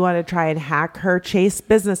decided that you want to try and hack her Chase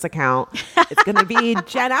business account, it's going to be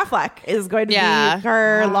Jen Affleck is going to be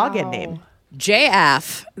her login name.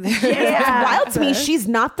 JAF. It's wild to me. She's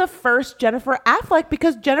not the first Jennifer Affleck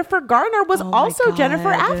because Jennifer Garner was also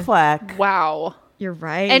Jennifer Affleck. Wow, you're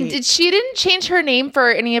right. And she didn't change her name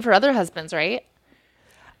for any of her other husbands, right?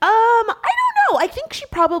 I don't know. I think she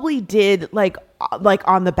probably did like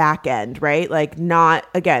on the back end, right? Like not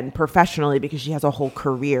again professionally because she has a whole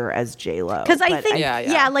career as J-Lo. Because I think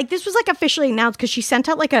like this was like officially announced because she sent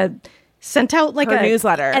out her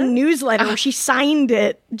newsletter. A newsletter where she signed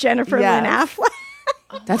it Jennifer Lynn Affleck.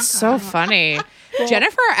 That's so funny.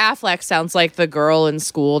 Jennifer Affleck sounds like the girl in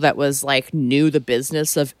school that was like knew the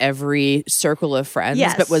business of every circle of friends,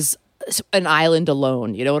 but was an island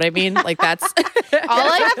alone. You know what I mean? Like that's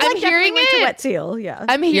I'm hearing it. To Wet Seal. Yeah,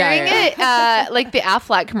 I'm hearing it like the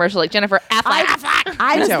Affleck commercial, like Jennifer Affleck.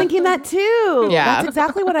 I was thinking that too. Yeah, that's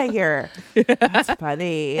exactly what I hear. That's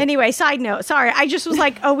funny. Anyway, side note. Sorry, I just was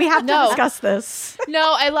like, oh, we have to discuss this.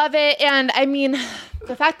 No, I love it, and I mean,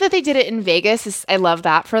 the fact that they did it in Vegas I love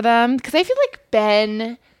that for them because I feel like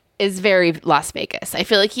Ben is very Las Vegas. I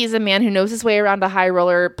feel like he's a man who knows his way around a high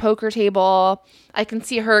roller poker table. I can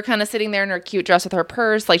see her kind of sitting there in her cute dress with her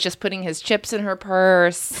purse, like just putting his chips in her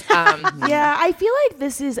purse. Yeah, I feel like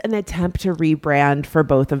this is an attempt to rebrand for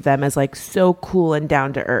both of them as like so cool and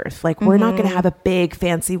down to earth. Like we're not going to have a big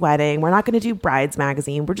fancy wedding. We're not going to do Brides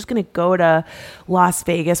magazine. We're just going to go to Las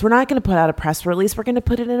Vegas. We're not going to put out a press release. We're going to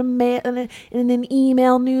put it in an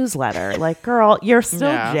email newsletter. Like, girl, you're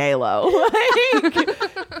still J-Lo.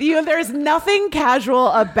 There's nothing casual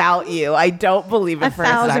about you. I don't believe it for a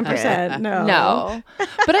second. 1,000%. No.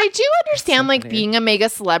 But I do understand like being a mega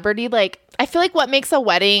celebrity. Like I feel like what makes a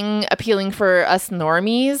wedding appealing for us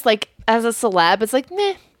normies, like as a celeb, it's like,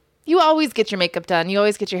 meh. You always get your makeup done. You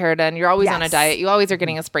always get your hair done. You're always on a diet. You always are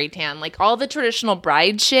getting a spray tan. Like all the traditional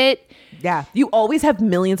bride shit. Yeah. You always have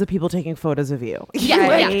millions of people taking photos of you.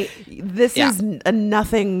 Yeah. This is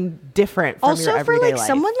nothing different from also your everyday for like life.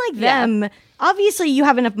 someone like them, obviously you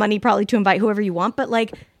have enough money probably to invite whoever you want, but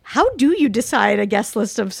like how do you decide a guest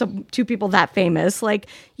list of two people that famous? Like,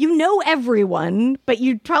 you know everyone, but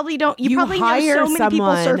you probably don't. You probably know so many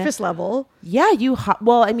people surface level. Yeah,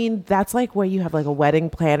 well, I mean, that's like where you have like a wedding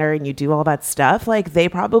planner and you do all that stuff. Like, they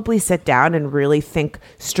probably sit down and really think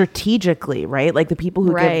strategically, right? Like the people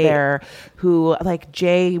who like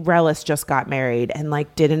Jay Relis just got married and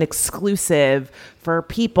like did an exclusive for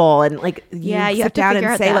people, and like you sit down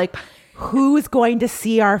and say like, who's going to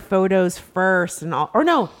see our photos first and all, or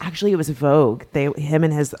no, actually it was Vogue. Him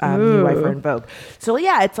and his new wife were in Vogue. So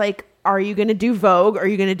yeah, it's like, are you going to do Vogue or are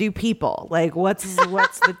you going to do people? Like what's the,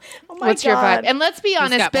 what's your vibe? And let's be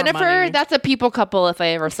honest, Bennifer, that's a people couple if I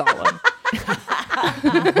ever saw one.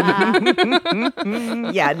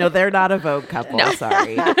 Yeah, no, they're not a Vogue couple. No.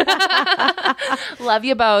 Sorry. Love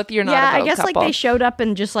you both. You're not a Vogue I guess couple. Like they showed up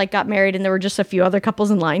and just like got married and there were just a few other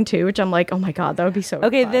couples in line too, which I'm like, oh my God, that would be so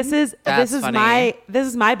okay, fun. this is my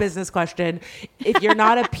business question. If you're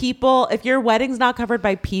not if your wedding's not covered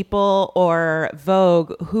by People or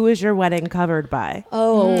Vogue, who is your wedding covered by?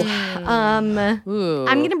 I'm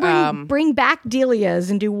gonna bring back Delia's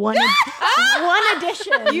and do one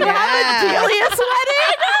edition. You have a Delia's wedding?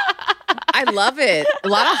 I love it. A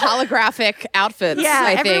lot of holographic outfits, Yeah,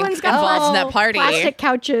 I think, everyone's got involved in that party. plastic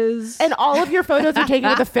couches. And all of your photos are taken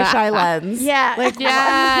with a fisheye lens. Yeah, Like,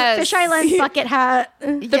 Yes. fisheye lens, bucket hat.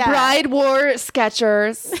 The bride wore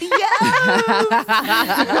Skechers.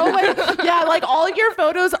 Oh my, yeah, like all your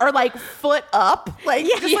photos are like foot up. Like,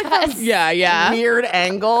 just like those Yeah. weird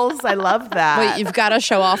angles. I love that. But you've got to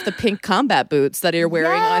show off the pink combat boots that you're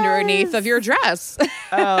wearing underneath of your dress.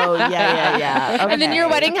 Oh, yeah. Okay. And then your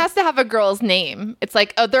wedding has to have a girl's name. It's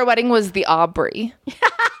like, oh, their wedding was the Aubrey.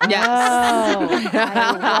 Yes. Oh,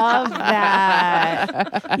 I love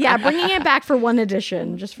that. Yeah, bringing it back for one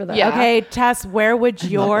edition, just for that. Yeah. Okay, Tess, where would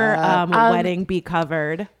your wedding be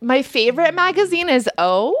covered? My favorite magazine is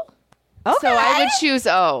O. Okay. So I would choose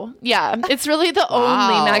O. Yeah, it's really the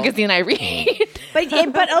only magazine I read. But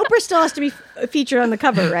Oprah still has to be featured on the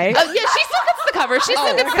cover, right? Oh, yeah, she still gets the cover. She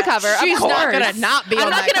still gets the cover. She's of course. not going to not be I'm on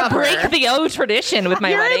not that going to cover. break the O tradition with my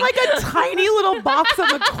You're wedding. in like a tiny little box on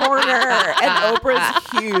the corner, and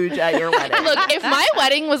Oprah's huge at your wedding. Look, if my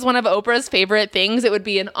wedding was one of Oprah's favorite things, it would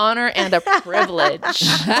be an honor and a privilege.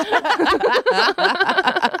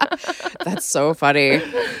 That's so funny.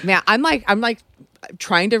 Man, I'm like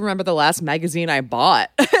trying to remember the last magazine I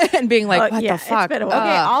bought and being like, what yeah, the fuck? it's been a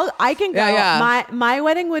while. Okay, I can go. Yeah. My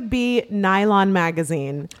wedding would be Nylon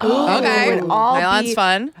magazine. Okay. It would all Nylon's be-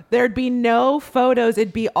 fun. There'd be no photos.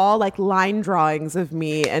 It'd be all like line drawings of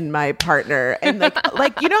me and my partner, and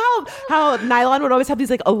like you know how Nylon would always have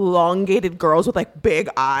these like elongated girls with like big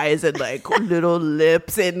eyes and like little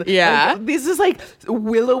lips and Yeah. like, these just like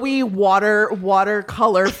willowy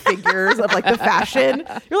watercolor figures of like the fashion.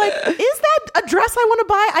 You're like, is that a dress I want to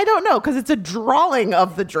buy? I don't know, because it's a drawing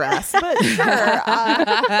of the dress, but sure,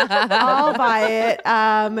 I'll buy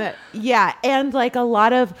it. Yeah, and like a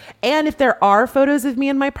lot of, and if there are photos of me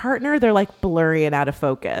and my partner, they're like blurry and out of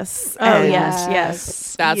focus. Oh, And,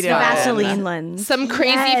 yes. That's you know, fun. Vaseline lens. Some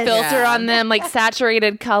crazy Yes. filter on them, like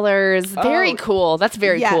saturated colors. Very cool. That's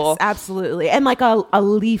very yes, cool. absolutely. And like a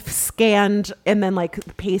leaf scanned and then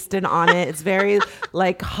like pasted on it. It's very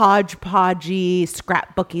like hodgepodgey,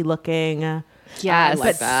 scrapbooky looking. Yes.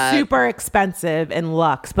 like But that. super expensive and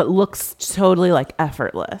luxe, but looks totally like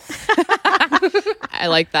effortless. I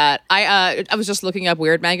like that. I was just looking up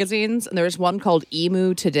weird magazines, and there's one called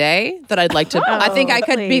Emu Today that I'd like to. I think I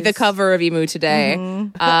could be the please. cover of Emu Today.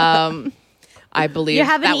 I believe You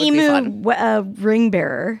have an that would be fun. emu ring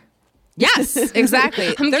bearer. Yes,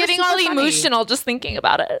 exactly. I'm They're getting super all funny. emotional just thinking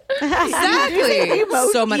about it. Exactly.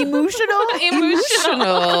 So much Emotional?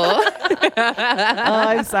 emotional. Oh,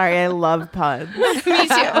 I'm sorry. I love puns. Me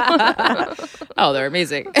too. Oh, they're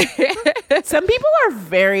amazing. Some people are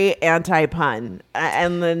very anti-pun,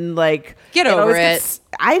 and then like Get it over always it. gets-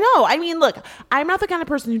 I know. I mean, look, I'm not the kind of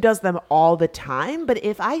person who does them all the time, but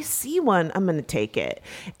if I see one, I'm going to take it,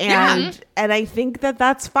 and I think that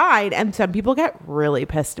that's fine. And some people get really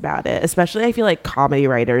pissed about it, especially I feel like comedy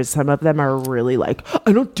writers. Some of them are really like,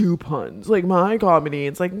 I don't do puns. Like my comedy,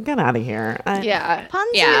 it's like get out of here. Yeah. Puns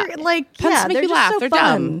Yeah. are like, Puns yeah, make they're you just laugh. so They're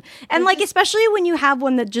fun. dumb. And like, especially when you have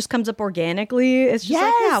one that just comes up organically, it's just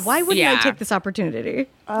like, yeah, Yes. why wouldn't I Yeah. take this opportunity?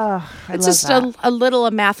 I It's love just that.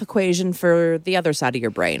 a math equation for the other side of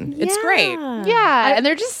your brain. It's great. Yeah. And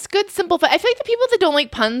they're just good, simple. I feel like the people that don't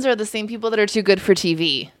like puns are the same people that are too good for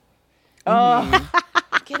TV. Get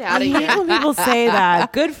out of I hate here. when people say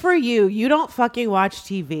that. Good for you. You don't fucking watch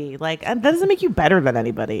TV. Like, and that doesn't make you better than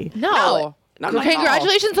anybody. No. Not at all.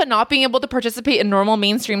 Congratulations on not being able to participate in normal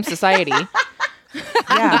mainstream society.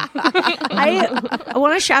 Yeah. I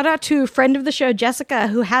want to shout out to a friend of the show, Jessica,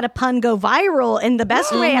 who had a pun go viral in the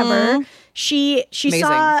best way ever. She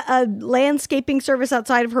saw a landscaping service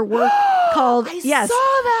outside of her work called saw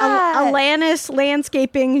that. Alanis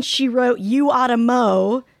Landscaping. She wrote, "You oughta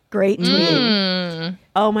mow." Great tweet.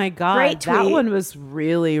 Oh my God. Great That tweet. one was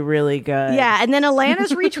really, really good. Yeah, and then Alanis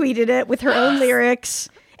retweeted it with her own lyrics.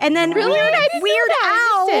 And then Weird I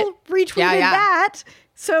Al missed retweeted Yeah, yeah. that.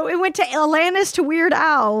 So it went to Alanis to Weird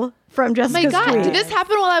Al from My Jessica's God. tweet. Did this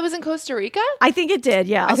happen while I was in Costa Rica? I think it did,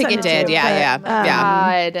 yeah. I think it did. Yeah.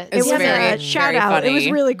 God. It It's was very, a shout very out. It funny.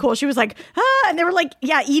 was really cool. She was like, and they were like,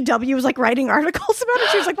 yeah, EW was like writing articles about it.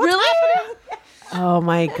 She was like, what's happening? Oh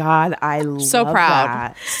my God. I love So proud.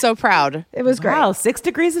 that. So proud. It was great. Wow. 6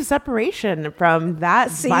 degrees of separation from that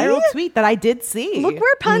viral tweet that I did see. Look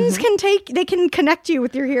where puns can they can connect you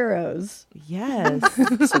with your heroes. Yes.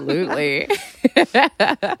 Absolutely.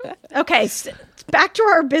 Okay, back to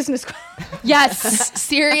our business. Yes.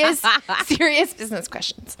 Serious business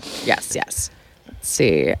questions. Yes. Let's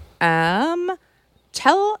see.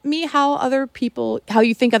 Tell me how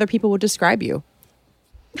you think other people would describe you.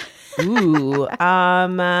 Ooh.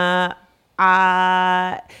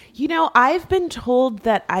 I've been told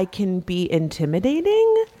that I can be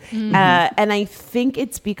intimidating. And I think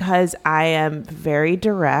it's because I am very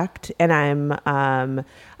direct and I'm, I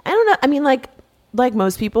don't know. I mean, like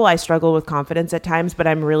most people, I struggle with confidence at times, but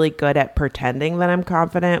I'm really good at pretending that I'm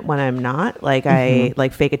confident when I'm not. Like I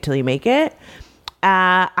like fake it till you make it.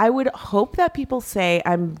 I would hope that people say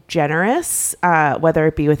I'm generous, whether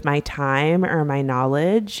it be with my time or my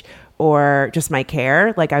knowledge or just my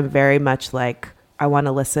care. Like I'm very much like, I want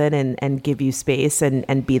to listen and give you space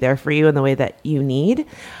and be there for you in the way that you need.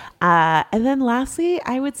 And then lastly,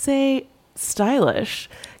 I would say stylish,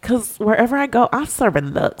 because wherever I go, I'm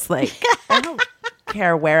serving looks. Like I don't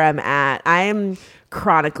care where I'm at. I'm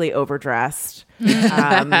chronically overdressed.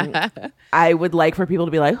 I would like for people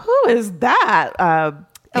to be like, who is that?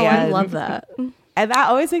 I love that. And that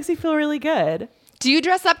always makes me feel really good. Do you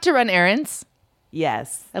dress up to run errands?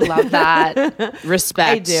 Yes. I love that. Respect.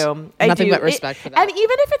 I do. Nothing but respect for that. And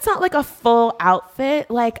even if it's not like a full outfit,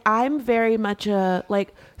 like I'm very much a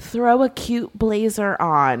like throw a cute blazer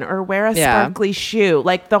on or wear a sparkly shoe.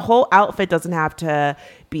 Like the whole outfit doesn't have to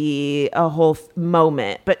be a whole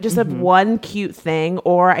moment, but just have one cute thing.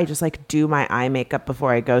 Or I just like do my eye makeup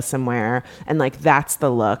before I go somewhere, and like that's the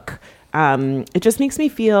look. It just makes me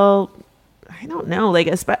feel, I don't know, like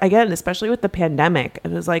again, especially with the pandemic,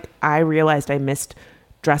 it was like I realized I missed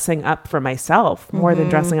dressing up for myself more than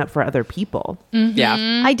dressing up for other people.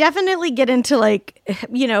 Yeah. I definitely get into like,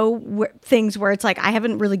 things where it's like I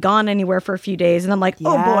haven't really gone anywhere for a few days and I'm like,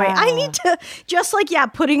 oh boy, I need to just like,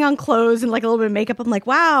 putting on clothes and like a little bit of makeup. I'm like,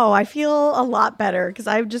 wow, I feel a lot better because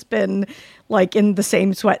I've just been like in the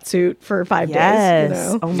same sweatsuit for 5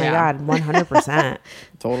 days. Oh my God, 100%.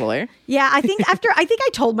 Totally. Yeah, I think I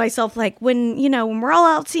told myself like when we're all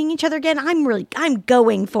out seeing each other again, I'm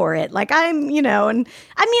going for it. Like and I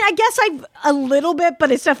mean, I guess I've a little bit,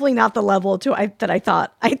 but it's definitely not the level that I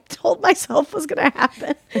thought I told myself was going to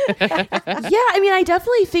happen. Yeah, I mean, I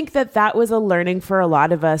definitely think that was a learning for a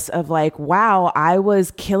lot of us of like, wow, I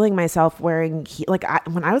was killing myself wearing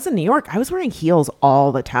when I was in New York, I was wearing heels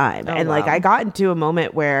all the time. Oh, and wow. like I got into a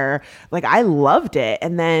moment where like I loved it.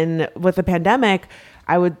 And then with the pandemic,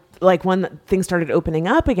 I would like when things started opening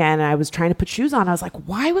up again and I was trying to put shoes on, I was like,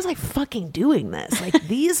 why was I fucking doing this? Like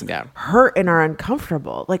these hurt and are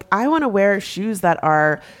uncomfortable. Like I want to wear shoes that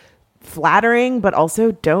are flattering, but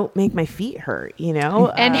also don't make my feet hurt,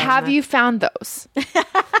 And have you found those?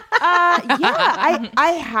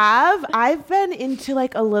 I have. I've been into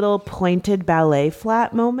like a little pointed ballet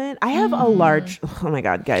flat moment. I have a large, oh my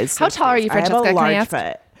God, guys. How tall are you, Franchesca? I have a Can I large ask?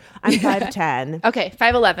 foot. I'm 5'10". Okay,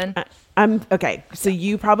 5'11". I'm okay. So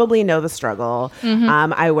you probably know the struggle.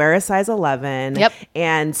 I wear a size 11. Yep.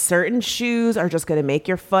 And certain shoes are just going to make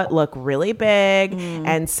your foot look really big.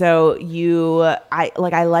 And so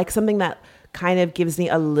I like something that kind of gives me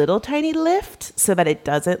a little tiny lift so that it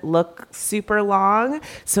doesn't look super long.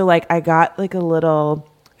 So like I got like a little,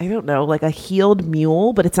 I don't know, like a heeled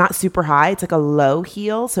mule, but it's not super high. It's like a low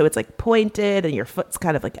heel. So it's like pointed and your foot's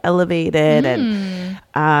kind of like elevated.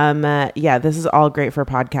 And this is all great for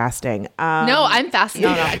podcasting. No, I'm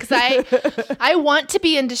fascinated because I want to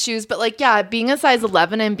be into shoes, but like, being a size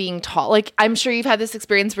 11 and being tall, like I'm sure you've had this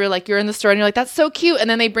experience where like you're in the store and you're like, that's so cute. And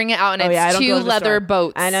then they bring it out and it's two leather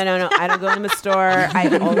boats. No. I don't go in the store. I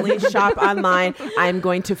only shop online. I'm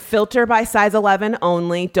going to filter by size 11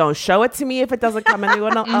 only. Don't show it to me if it doesn't come into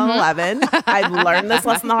an 11. I've learned this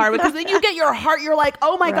lesson the hard way because then you get your heart. You're like,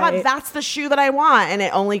 oh my God, that's the shoe that I want. And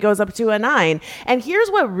it only goes up to a 9. And here's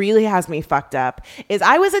what really has me fucked up is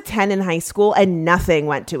I was a 10 in high school and nothing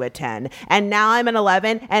went to a 10. And now I'm an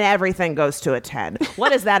 11 and everything goes to a 10.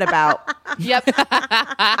 What is that about? Yep.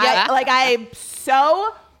 I'm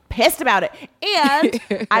so pissed about it.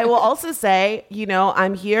 And I will also say,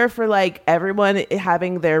 I'm here for like everyone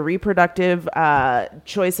having their reproductive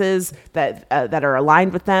choices that are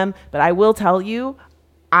aligned with them. But I will tell you,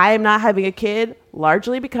 I am not having a kid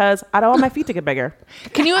largely because I don't want my feet to get bigger.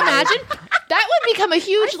 Can you imagine? That would become a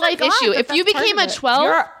huge life issue if you became a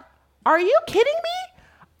 12. Are you kidding me?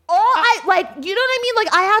 You know what I mean?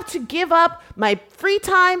 Like I have to give up my free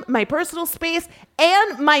time, my personal space,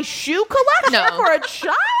 and my shoe collection for a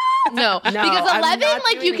child. No, because 11,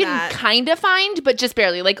 like you can kind of find, but just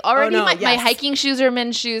barely. Like already, my hiking shoes are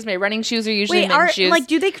men's shoes. My running shoes are usually men's shoes. Like,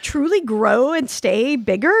 do they truly grow and stay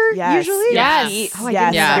bigger? Yes. Usually,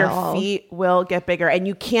 yes. Your feet will get bigger, and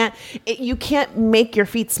you can't make your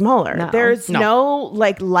feet smaller. No. There's no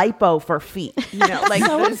like lipo for feet. Like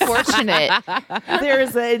so unfortunate.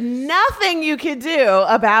 There's nothing you can do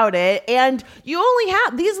about it, and you only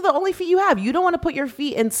have these are the only feet you have. You don't want to put your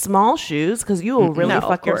feet in small shoes because you will really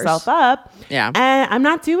fuck yourself myself up. Yeah. And I'm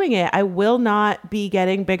not doing it. I will not be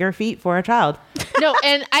getting bigger feet for a child. No,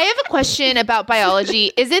 and I have a question about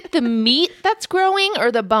biology. Is it the meat that's growing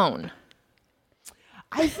or the bone?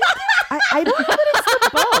 I think I don't know that it's the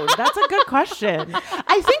bone. That's a good question.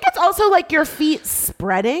 I think it's also like your feet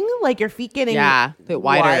spreading, like your feet getting a bit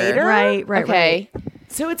wider. Right. Okay.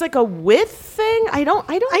 So it's like a width thing. I just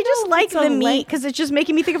I like the meat because it's just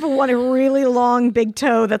making me think of one really long big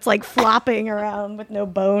toe that's like flopping around with no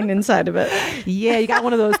bone inside of it. Yeah, you got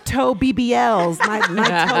one of those toe BBLs. My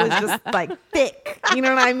toe is just like thick. You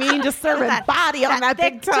know what I mean? Just serving body on that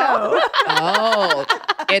big toe. Oh,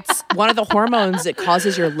 it's one of the hormones that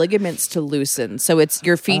causes your ligaments to loosen. So it's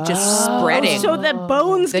your feet just spreading. So that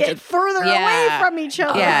bones get further away from each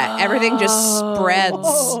other. Yeah, everything just spreads.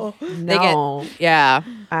 They No.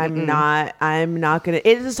 I'm not gonna.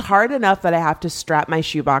 It is hard enough that I have to strap my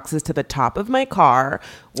shoe boxes to the top of my car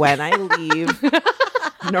when I leave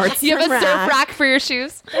Nordstrom You have a surf Rack. rack for your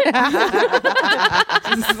shoes? Just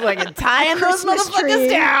like tying those Christmas motherfuckers tree.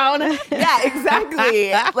 down. Yeah,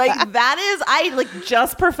 exactly. Like that is, I like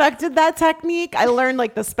just perfected that technique. I learned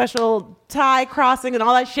like the special tie crossing and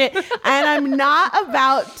all that shit, and I'm not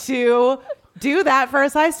about to do that for a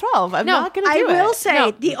size 12. I'm not going to do it. I will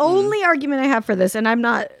say the only argument I have for this, and I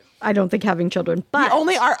don't think having children, but The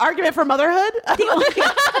only argument for motherhood?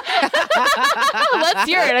 Let's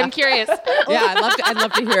hear it. I'm curious. Yeah, I'd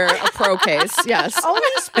love to hear a pro case. Yes. only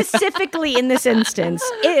specifically in this instance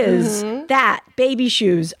is that baby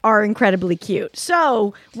shoes are incredibly cute.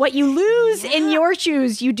 So what you lose in your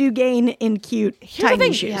shoes, you do gain in cute Here's the tiny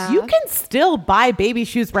thing, shoes. you can still buy baby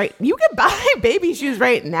shoes You can buy baby shoes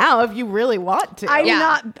right now if you really want to.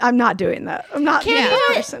 I'm not doing that. I'm not being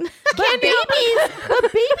that person. But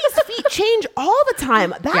baby's feet change all the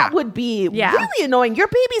time. That would be really annoying. Your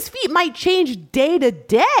baby's feet might change day to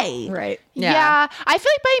day. Right. Yeah. I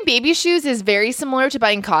feel like buying baby shoes is very similar to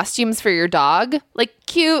buying costumes for your dog. Like,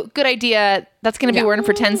 cute, good idea. That's going to be worn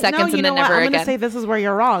for 10 seconds and then never I'm again. going to say this is where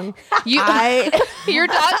you're wrong. Your dog?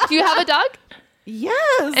 Do you have a dog?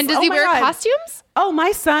 Yes. And does he my wear God. costumes? Oh,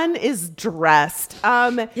 my son is dressed.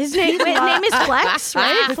 His name is Flex,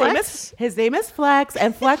 right? His name is Flex,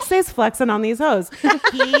 and Flex stays flexing on these hoes.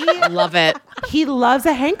 Love it. He loves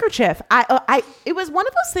a handkerchief. It was one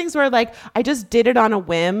of those things where like I just did it on a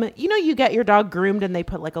whim. You know, you get your dog groomed and they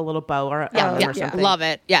put like a little bow on him or something. Love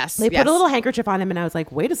it. Yes. They put a little handkerchief on him, and I was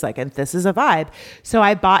like, wait a second, this is a vibe. So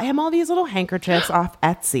I bought him all these little handkerchiefs off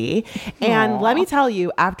Etsy. And let me tell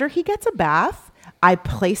you, after he gets a bath, I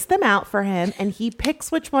place them out for him, and he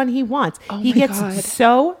picks which one he wants. He gets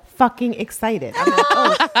so fucking excited. I'm like,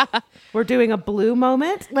 oh, we're doing a blue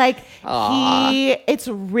moment. Like it's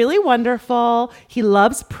really wonderful. He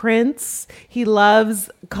loves prints. He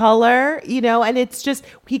loves color, and it's just,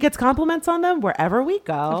 he gets compliments on them wherever we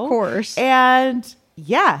go. Of course. And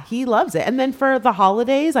yeah, he loves it. And then for the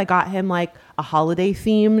holidays, I got him like a holiday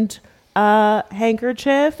themed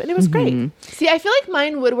handkerchief, and it was great. See, I feel like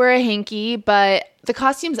mine would wear a hanky, but the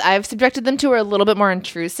costumes I've subjected them to are a little bit more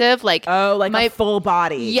intrusive. Like, my full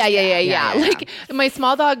body. Yeah. Like my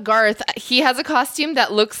small dog Garth, he has a costume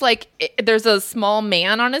that looks like there's a small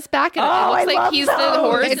man on his back, and it looks like he's the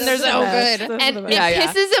horse. It's and there's so good. And it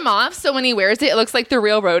pisses him off. So when he wears it, it looks like the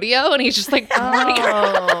real rodeo, and he's just like,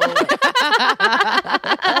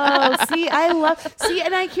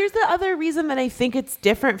 here's the other reason that I think it's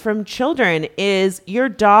different from children is your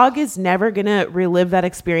dog is never gonna relive that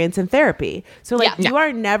experience in therapy. So like you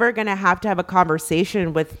are never gonna have a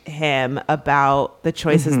conversation with him about the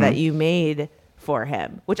choices that you made for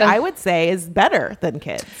him, which I would say is better than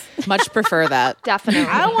kids. Much prefer that. Definitely.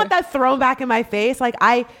 I don't want that thrown back in my face. Like,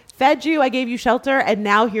 I fed you, I gave you shelter, and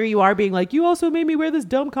now here you are being like, you also made me wear this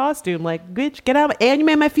dumb costume. Like, bitch, get out. And you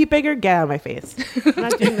made my feet bigger. Get out of my face. I'm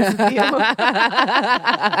not doing this with you.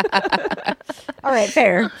 All right,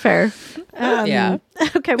 fair. Yeah.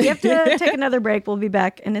 Okay, we have to take another break. We'll be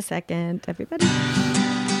back in a second, everybody.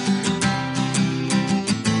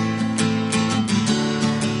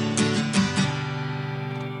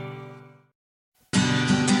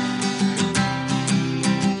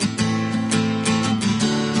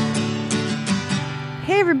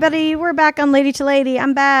 Hey, everybody, we're back on Lady to Lady.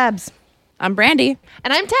 I'm Babs. I'm Brandy.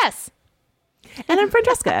 And I'm Tess. And I'm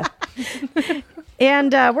Franchesca.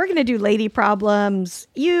 And we're going to do lady problems.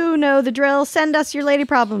 You know the drill. Send us your lady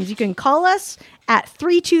problems. You can call us at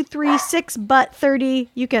 323-6-BUT-30.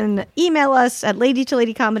 You can email us at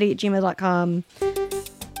ladytoladycomedy@gmail.com.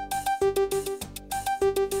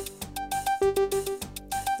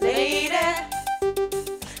 Lady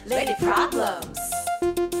problems.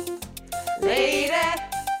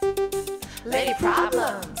 Lady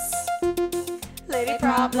problems. Lady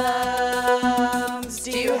problems,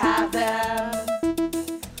 do you have them?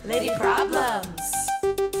 Lady problems,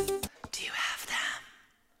 do you have them?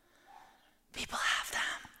 People have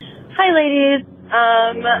them. Hi, ladies.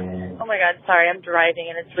 Oh my God, sorry, I'm driving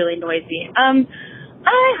and it's really noisy. I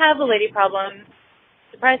have a lady problem.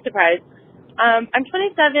 Surprise, surprise. I'm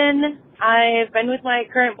 27. I've been with my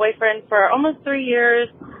current boyfriend for almost 3 years.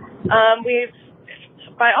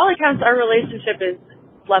 By all accounts, our relationship is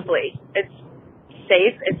lovely. It's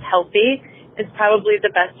safe. It's healthy. It's probably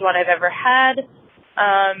the best one I've ever had.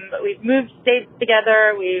 We've moved states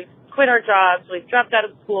together. We've quit our jobs. We've dropped out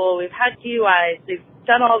of school. We've had DUIs. We've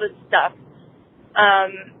done all this stuff.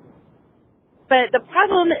 But the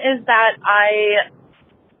problem is that I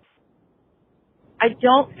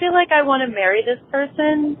don't feel like I want to marry this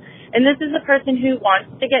person. And this is a person who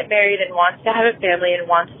wants to get married and wants to have a family and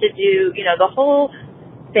wants to do, the whole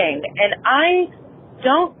thing. And I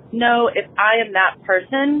don't know if I am that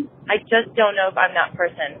person. I just don't know if I'm that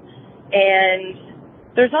person. And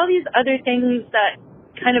there's all these other things that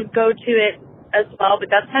kind of go to it as well, but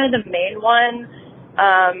that's kind of the main one.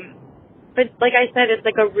 But like I said, it's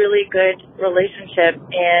like a really good relationship.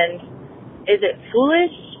 And is it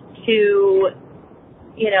foolish to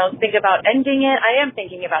think about ending it? I am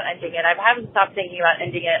thinking about ending it. I haven't stopped thinking about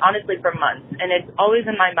ending it, honestly, for months. And it's always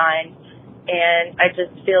in my mind. And I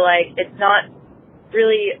just feel like it's not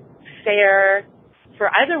really fair for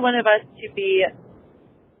either one of us to be,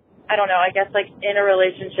 I don't know, I guess like in a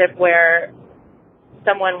relationship where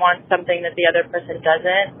someone wants something that the other person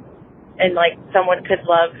doesn't. And like someone could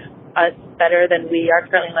love us better than we are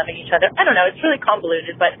currently loving each other. I don't know. It's really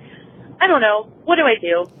convoluted, but I don't know. What do I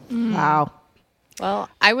do? Wow. Well,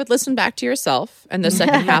 I would listen back to yourself. And the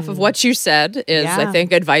second half of what you said is, I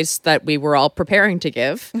think, advice that we were all preparing to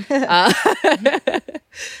give.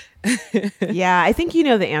 Yeah, I think you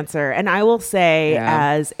know the answer. And I will say,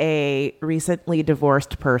 as a recently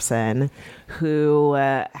divorced person who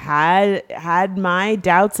had my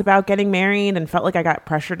doubts about getting married and felt like I got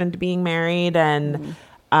pressured into being married, and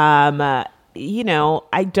I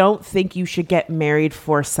don't think you should get married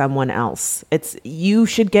for someone else. You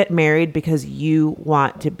should get married because you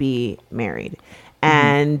want to be married.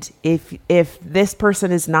 And if this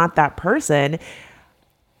person is not that person,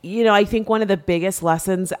 I think one of the biggest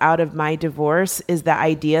lessons out of my divorce is the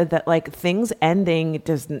idea that like things ending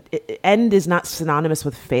end is not synonymous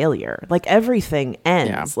with failure. Like everything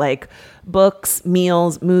ends, like books,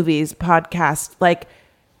 meals, movies, podcasts, like,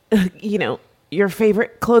 your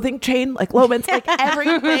favorite clothing chain, like Loman's, like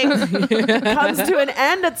everything comes to an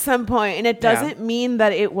end at some point. And it doesn't mean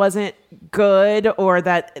that it wasn't good or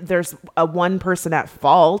that there's a one person at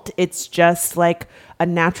fault. It's just like a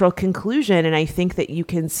natural conclusion. And I think that you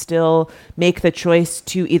can still make the choice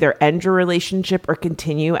to either end your relationship or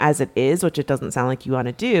continue as it is, which it doesn't sound like you want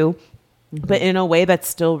to do, but in a way that's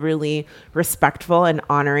still really respectful and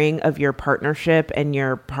honoring of your partnership and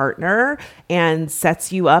your partner, and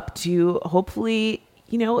sets you up to hopefully,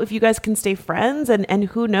 if you guys can stay friends, and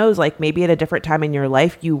who knows, like maybe at a different time in your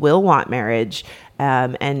life, you will want marriage.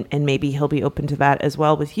 And maybe he'll be open to that as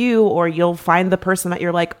well with you, or you'll find the person that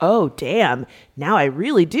you're like, oh, damn, now I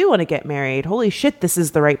really do want to get married. Holy shit, this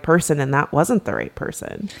is the right person. And that wasn't the right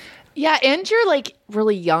person. Yeah. And you're like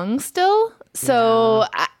really young still. So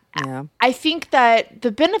I think that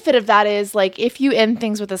the benefit of that is like, if you end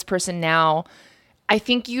things with this person now, I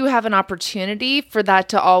think you have an opportunity for that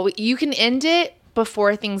to you can end it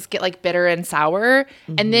before things get like bitter and sour.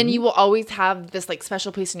 And then you will always have this like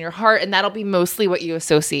special place in your heart. And that'll be mostly what you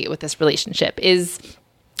associate with this relationship is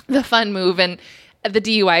the fun move and the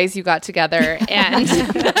DUIs you got together. And,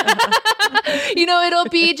 it'll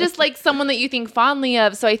be just like someone that you think fondly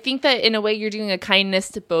of. So I think that in a way you're doing a kindness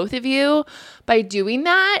to both of you by doing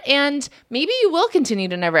that. And maybe you will continue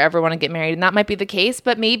to never, ever want to get married. And that might be the case.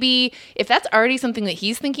 But maybe if that's already something that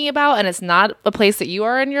he's thinking about and it's not a place that you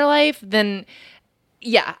are in your life, then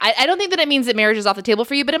I don't think that it means that marriage is off the table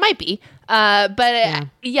for you, but it might be.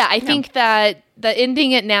 I think that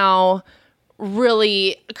ending it now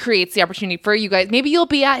really creates the opportunity for you guys. Maybe you'll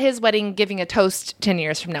be at his wedding giving a toast 10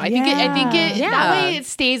 years from now. I think that way it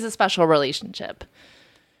stays a special relationship.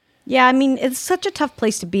 Yeah, I mean, it's such a tough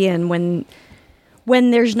place to be in when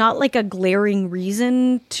there's not like a glaring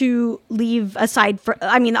reason to leave aside for,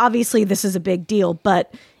 I mean, obviously this is a big deal,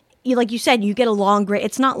 but like you said, you get along great.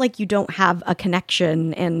 It's not like you don't have a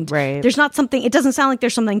connection, and there's not something, it doesn't sound like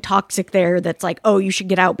there's something toxic there that's like, oh, you should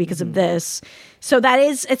get out because of this. So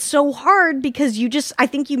it's so hard because I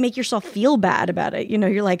think you make yourself feel bad about it.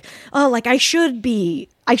 You're like, oh, like I should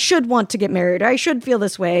want to get married, or I should feel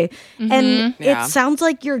this way. And it sounds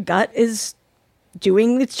like your gut is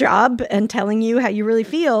doing its job and telling you how you really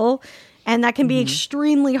feel. And that can be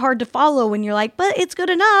extremely hard to follow when you're like, but it's good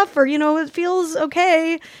enough, or, it feels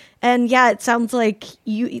okay. And yeah, it sounds like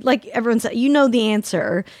like everyone said, the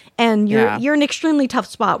answer, and you're in an extremely tough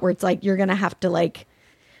spot where it's like, you're going to have to like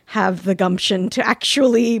have the gumption to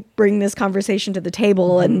actually bring this conversation to the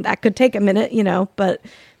table. And that could take a minute, but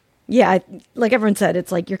yeah, like everyone said,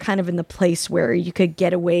 it's like, you're kind of in the place where you could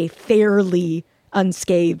get away fairly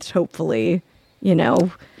unscathed, hopefully.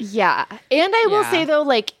 Yeah. And I will say, though,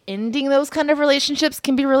 like, ending those kind of relationships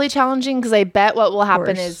can be really challenging, because I bet what will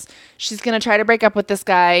happen is she's going to try to break up with this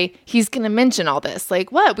guy. He's going to mention all this.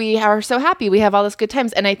 Like, what? We are so happy. We have all this good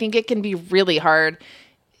times. And I think it can be really hard.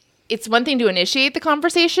 It's one thing to initiate the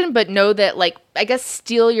conversation, but know that, like, I guess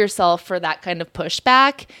steel yourself for that kind of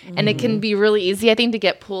pushback. And it can be really easy, I think, to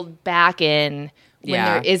get pulled back in when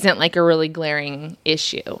there isn't, like, a really glaring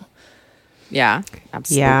issue. Yeah,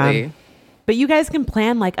 absolutely. Yeah. But you guys can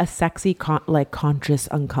plan like a sexy, conscious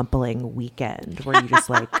uncoupling weekend where you just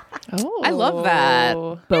like, I love that.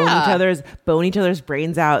 bone each other's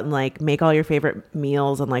brains out and like make all your favorite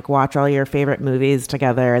meals and like watch all your favorite movies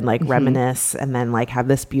together and like reminisce, and then like have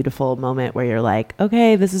this beautiful moment where you're like,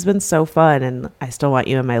 okay, this has been so fun and I still want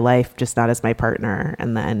you in my life, just not as my partner.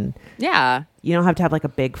 And then you don't have to have like a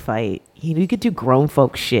big fight. You could do grown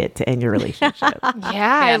folk shit to end your relationship.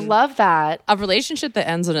 I love that. A relationship that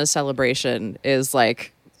ends in a celebration is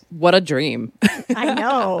like, what a dream. I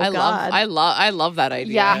know. I love that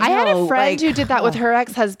idea. Yeah, I had a friend who did that with her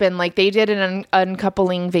ex-husband. Like, they did an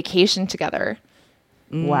uncoupling vacation together.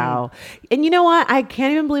 Wow. And you know what? I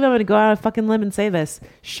can't even believe I'm going to go out on a fucking limb and say this.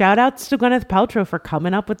 Shout outs to Gwyneth Paltrow for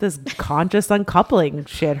coming up with this conscious uncoupling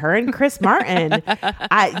shit. Her and Chris Martin.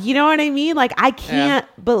 You know what I mean? Like, I can't,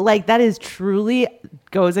 but like, that is truly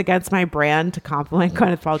goes against my brand to compliment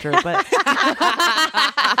Gwyneth Paltrow. But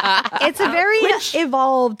it's a very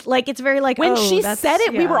evolved, like, it's very like, when she said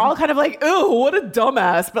it, we were all kind of like, oh, what a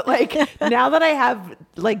dumbass. But like, now that I have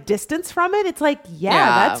like distance from it, it's like,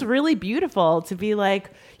 that's really beautiful to be like,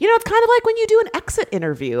 it's kind of like when you do an exit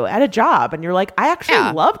interview at a job and you're like, I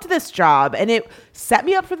actually loved this job and it set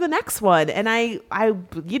me up for the next one. And I,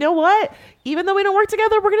 you know what? Even though we don't work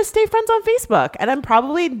together, we're going to stay friends on Facebook and I'm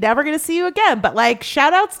probably never going to see you again. But like,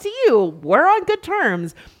 shout outs to you. We're on good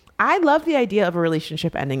terms. I love the idea of a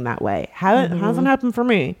relationship ending that way. Hasn't happened for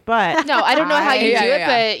me, but no, I don't know how you do it,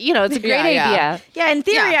 but it's a great idea. Yeah, in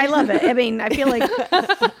theory, I love it. I mean, I feel like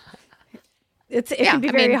it can be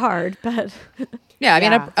very hard, but yeah, I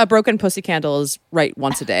mean, a broken pussy candle is right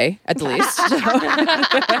once a day at the least.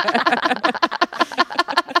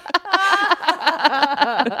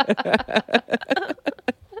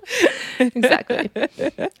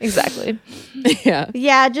 Exactly.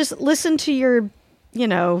 Yeah. Just listen to your,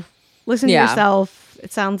 listen to yourself.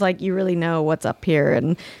 It sounds like you really know what's up here,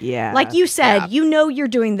 and like you said, you're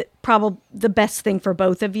doing probably the best thing for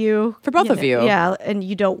both of you. Yeah, and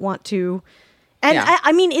you don't want to. And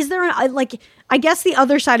I mean, is there I guess the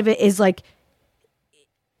other side of it is like,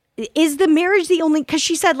 is the marriage the only, because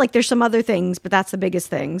she said like there's some other things, but that's the biggest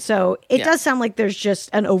thing. So it does sound like there's just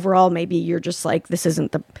an overall, maybe you're just like, this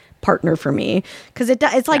isn't the partner for me. Because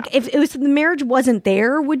it's like, if it was, the marriage wasn't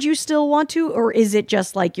there, would you still want to? Or is it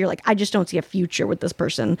just like, you're like, I just don't see a future with this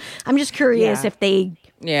person. I'm just curious if they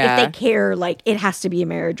care, like it has to be a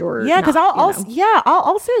marriage or because I'll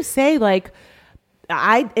also say like,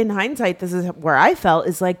 in hindsight, this is where I felt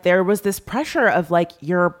is like there was this pressure of like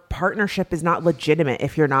your partnership is not legitimate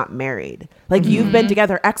if you're not married. Like you've been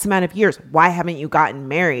together X amount of years. Why haven't you gotten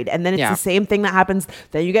married? And then it's the same thing that happens.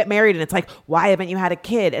 Then you get married and it's like, why haven't you had a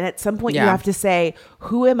kid? And at some point you have to say,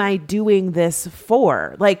 who am I doing this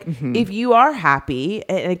for? Like if you are happy,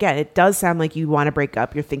 and again, it does sound like you want to break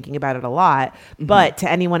up. You're thinking about it a lot. But to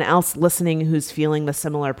anyone else listening who's feeling the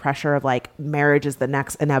similar pressure of like marriage is the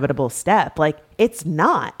next inevitable step, like it's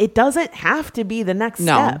not. It doesn't have to be the next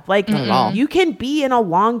step. Like you can be in a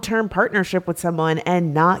long-term partnership with someone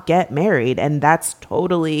and not get married, and that's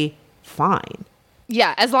totally fine.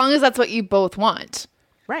 Yeah, as long as that's what you both want.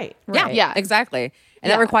 Right. Yeah, exactly.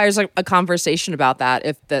 And that requires a conversation about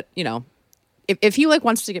that. If he like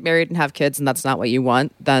wants to get married and have kids and that's not what you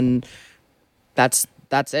want, then that's it.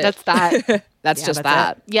 That's that. That's just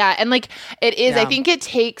that. It. Yeah, and like it is. I think it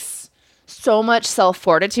takes so much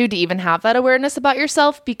self-fortitude to even have that awareness about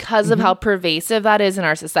yourself because of how pervasive that is in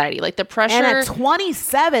our society. Like the pressure. And at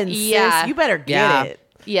 27, sis, you better get it.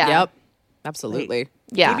 Yeah. Yep. Absolutely.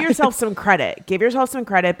 Give yourself some credit. Give yourself some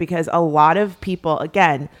credit, because a lot of people,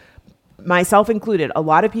 again, myself included, a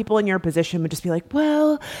lot of people in your position would just be like,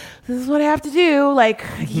 well, this is what I have to do. Like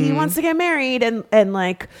he wants to get married. And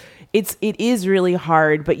like, it is really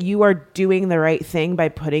hard, but you are doing the right thing by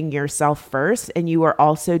putting yourself first, and you are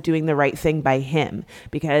also doing the right thing by him,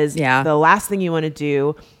 because the last thing you want to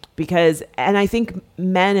do, and I think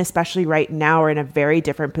men, especially right now, are in a very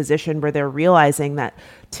different position where they're realizing that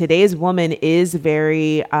today's woman is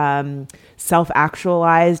very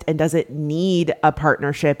self-actualized and doesn't need a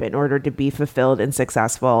partnership in order to be fulfilled and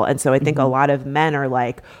successful. And so I think a lot of men are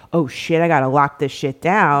like, oh shit, I got to lock this shit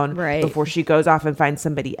down before she goes off and finds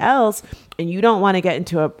somebody else. And you don't want to get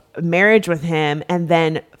into a marriage with him and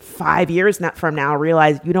then 5 years from now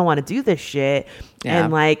realize you don't want to do this shit. Yeah.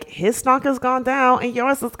 And like his stock has gone down and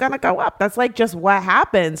yours is going to go up. That's like just what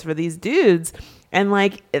happens for these dudes. And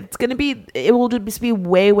like, it will just be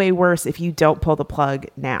way, way worse if you don't pull the plug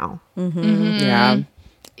now. Yeah.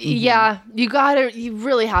 Yeah. You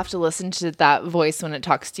really have to listen to that voice when it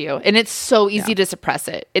talks to you. And it's so easy to suppress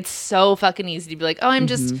it. It's so fucking easy to be like, oh, I'm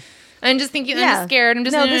just thinking, I'm just scared. I'm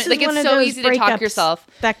just like, it's so easy to talk yourself.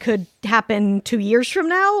 That could happen 2 years from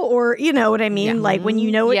now, or you know what I mean? Yeah. Like when you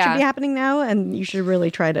know it should be happening now, and you should really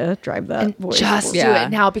try to drive that voice. Just do it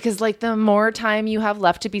now, because like the more time you have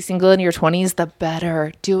left to be single in your 20s, the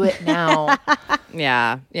better. Do it now.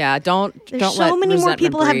 Yeah. Don't There's let so many more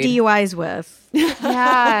people have breed. DUIs with.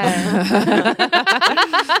 Yeah.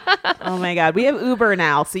 Oh my God, we have Uber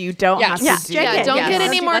now, so you don't have to do it. Don't get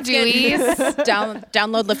any more Deweys.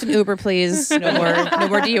 Download Lyft and Uber, please. No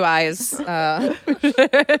more DUIs.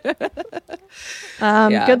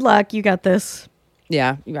 Good luck. You got this.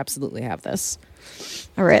 Yeah, you absolutely have this.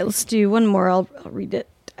 All right, let's do one more. I'll read it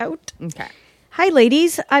out. Okay. Hi,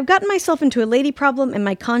 ladies. I've gotten myself into a lady problem, and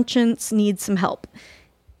my conscience needs some help.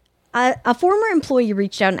 A former employee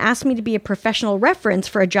reached out and asked me to be a professional reference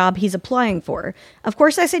for a job he's applying for. Of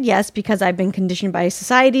course, I said yes, because I've been conditioned by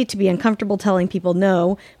society to be uncomfortable telling people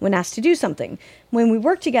no when asked to do something. When we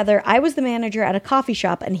worked together, I was the manager at a coffee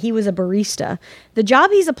shop and he was a barista. The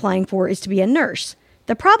job he's applying for is to be a nurse.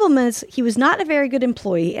 The problem is he was not a very good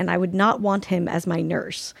employee, and I would not want him as my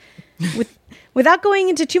nurse. Without going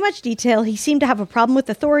into too much detail, he seemed to have a problem with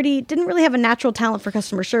authority, didn't really have a natural talent for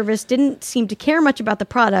customer service, didn't seem to care much about the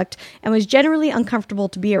product, and was generally uncomfortable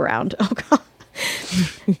to be around. Oh, God.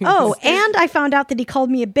 Oh, and I found out that he called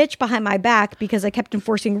me a bitch behind my back because I kept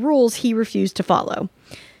enforcing rules he refused to follow.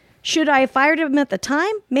 Should I have fired him at the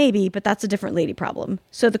time? Maybe, but that's a different lady problem.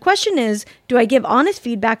 So the question is, do I give honest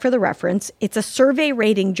feedback for the reference? It's a survey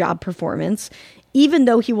rating job performance, even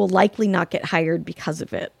though he will likely not get hired because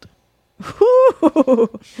of it.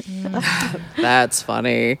 That's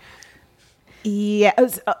funny. Yeah.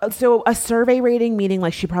 So a survey rating, meaning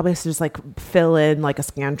like she probably has to just like fill in like a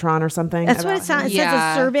Scantron or something. That's what it sounds. It says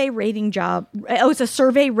a survey rating job. Oh, it's a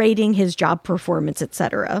survey rating his job performance,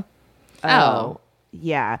 etc. Oh,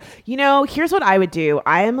 yeah. You know, here's what I would do.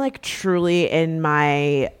 I am like truly in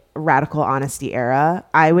my radical honesty era.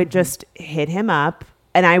 I would just hit him up.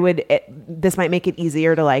 And this might make it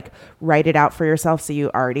easier to like write it out for yourself, so you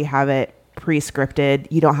already have it pre-scripted.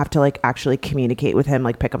 You don't have to like actually communicate with him,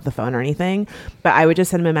 like pick up the phone or anything. But I would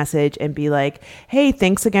just send him a message and be like, hey,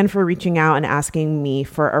 thanks again for reaching out and asking me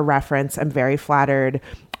for a reference. I'm very flattered.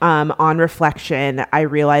 On reflection, I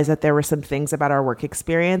realized that there were some things about our work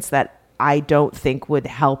experience that I don't think would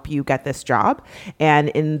help you get this job. And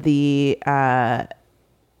in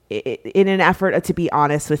an effort to be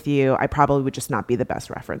honest with you, I probably would just not be the best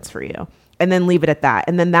reference for you. And then leave it at that.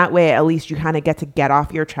 And then that way, at least you kind of get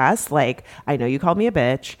off your chest. Like, I know you called me a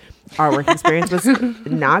bitch. Our work experience was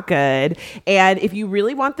not good. And if you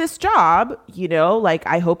really want this job, you know, like,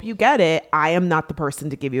 I hope you get it. I am not the person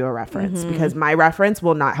to give you a reference because my reference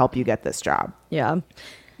will not help you get this job. Yeah.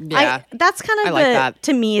 Yeah. That's kind of that.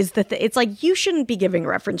 To me, is that it's like, you shouldn't be giving a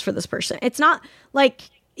reference for this person. It's not like,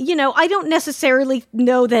 you know, I don't necessarily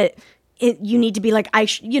know that you need to be like,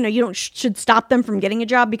 you should stop them from getting a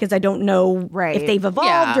job because I don't know if they've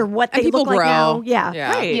evolved or what they look like now.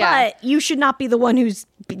 Yeah. Right. But you should not be the one who's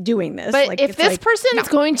doing this. But like, if this person's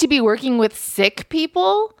going to be working with sick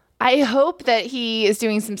people, I hope that he is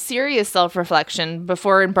doing some serious self-reflection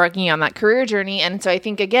before embarking on that career journey. And so I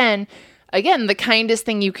think, again, the kindest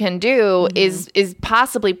thing you can do is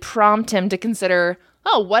possibly prompt him to consider,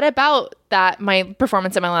 oh, what about that my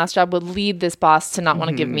performance at my last job would lead this boss to not want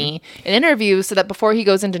to give me an interview, so that before he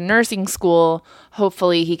goes into nursing school,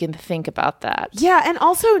 hopefully he can think about that. Yeah. And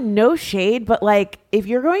also, no shade, but like, if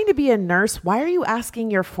you're going to be a nurse, why are you asking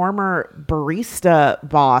your former barista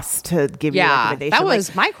boss to give you a recommendation? That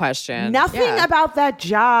was my question. Nothing about that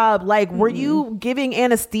job. Like, were you giving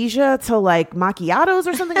anesthesia to like macchiatos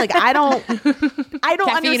or something? Like, I don't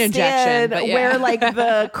Caffeine understand injection, where like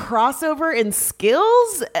the crossover in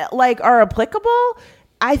skills like are applicable.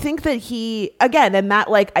 I think that he, again, and that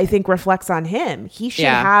like I think reflects on him. He should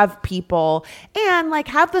have people and like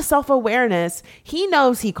have the self-awareness. He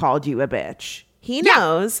knows he called you a bitch. He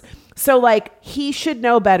knows. So like he should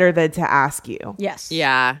know better than to ask you. Yes.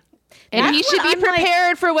 Yeah. And That's he should what be I'm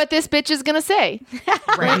prepared for what this bitch is going to say.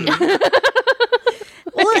 Right.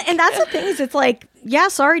 Well, and that's the thing is it's like, yeah,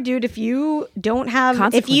 sorry, dude, if you don't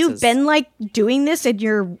have, if you've been like doing this in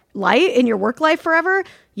your life, in your work life forever,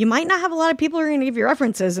 you might not have a lot of people who are going to give you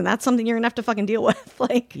references, and that's something you're going to have to fucking deal with.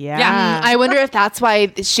 Like, Yeah. I wonder if that's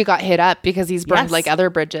why she got hit up, because he's burned like other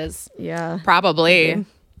bridges. yeah. Probably.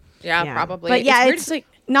 Yeah, probably. But yeah, weird it's to, like,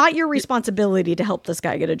 not your responsibility to help this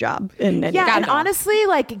guy get a job. And And honestly,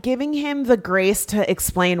 like giving him the grace to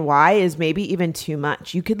explain why is maybe even too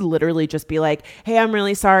much. You could literally just be like, hey, I'm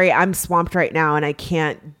really sorry. I'm swamped right now and I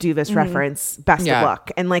can't do this reference. Best of luck.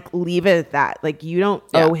 And like leave it at that. Like you don't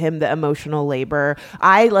owe him the emotional labor.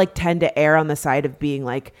 I like tend to err on the side of being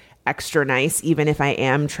like extra nice, even if I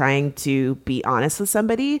am trying to be honest with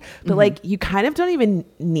somebody. But like you kind of don't even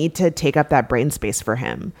need to take up that brain space for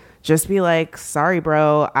him. Just be like, sorry,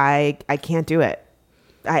 bro, I can't do it.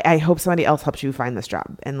 I hope somebody else helps you find this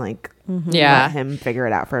job and like let him figure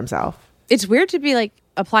it out for himself. it's weird to be like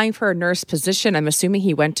applying for a nurse position. I'm assuming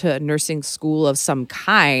he went to a nursing school of some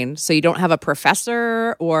kind, so you don't have a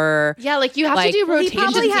professor or like you have to do He rotations.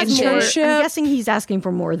 probably has more. I'm internship. guessing he's asking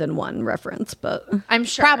for more than one reference, but I'm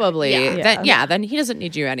sure probably. Yeah. Then he doesn't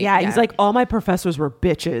need you any. Yeah, he's like, all my professors were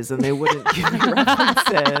bitches and they wouldn't give me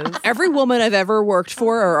references. Every woman I've ever worked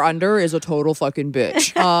for or under is a total fucking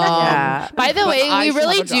bitch. By the way, I we should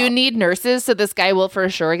really have a do job. need nurses, so this guy will for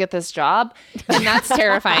sure get this job, and that's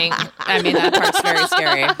terrifying. I mean, that part's very scary.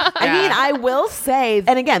 I mean, I will say,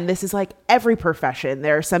 and again, this is like every profession.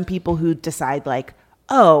 There are some people who decide like,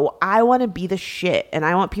 oh, I want to be the shit and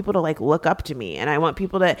I want people to like look up to me and I want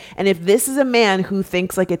people to, and if this is a man who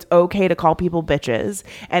thinks like it's okay to call people bitches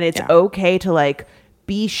and it's okay to like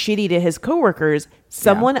be shitty to his coworkers,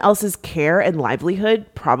 someone else's care and livelihood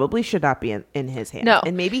probably should not be in his hands. No.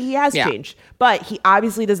 And maybe he has changed, but he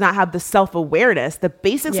obviously does not have the self-awareness, the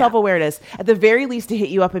basic self-awareness, at the very least, to hit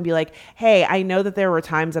you up and be like, hey, I know that there were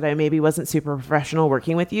times that I maybe wasn't super professional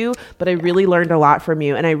working with you, but I really learned a lot from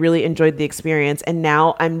you and I really enjoyed the experience. And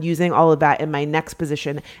now I'm using all of that in my next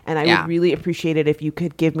position. And I would really appreciate it if you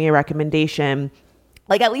could give me a recommendation.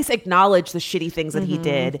 Like at least acknowledge the shitty things that he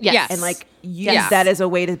did. Yes. And like use that as a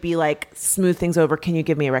way to be like, smooth things over. Can you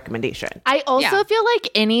give me a recommendation? I also feel like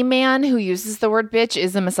any man who uses the word bitch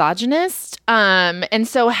is a misogynist. And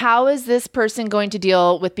so how is this person going to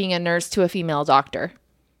deal with being a nurse to a female doctor?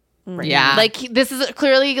 Yeah. Like this is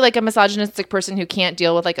clearly like a misogynistic person who can't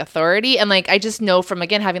deal with like authority. And like I just know from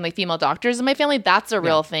again having like female doctors in my family, that's a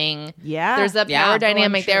real thing. Yeah. There's a power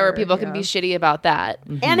dynamic there where people can be shitty about that.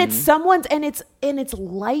 And it's someone's, and it's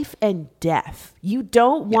life and death. You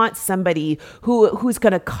don't want somebody who's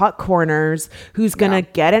going to cut corners, who's going to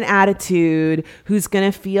get an attitude, who's going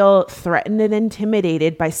to feel threatened and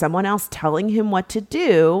intimidated by someone else telling him what to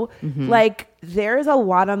do. Like there's a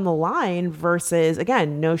lot on the line versus,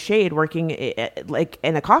 again, no shade, working like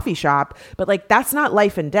in a coffee shop, but like that's not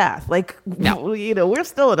life and death. Like, you know, we're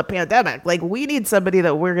still in a pandemic. Like we need somebody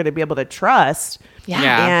that we're going to be able to trust.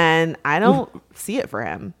 Yeah. And I don't see it for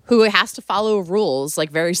him. Who has to follow rules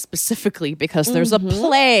like very specifically because there's a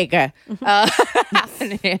plague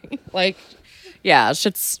happening. Like, yeah,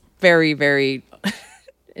 shit's very, very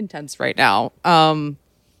intense right now.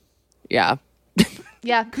 Yeah.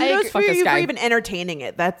 Yeah. Kudos for this you guy. for even entertaining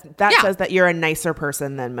it. That says that you're a nicer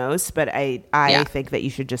person than most. But I think that you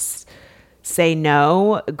should just say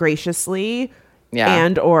no graciously,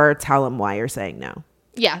 and or tell him why you're saying no.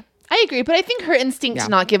 Yeah, I agree. But I think her instinct to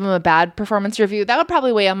not give him a bad performance review, that would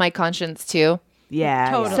probably weigh on my conscience too. Yeah,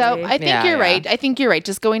 Totally. So I think you're right. I think you're right.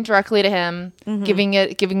 Just going directly to him, giving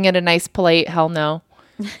it a nice, polite hell no.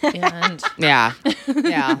 And Yeah.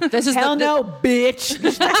 This is hell no, bitch.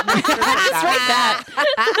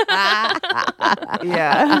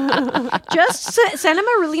 Yeah. just send him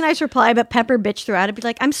a really nice reply, but pepper bitch throughout it. Be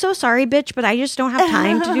like, I'm so sorry, bitch, but I just don't have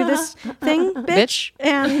time to do this thing, bitch.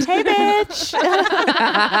 And Hey, bitch.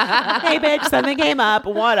 Hey, bitch. Something came up.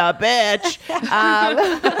 What a bitch.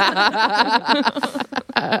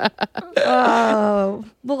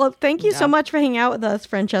 well, thank you so much for hanging out with us,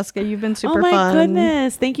 Franchesca. You've been super Oh my fun.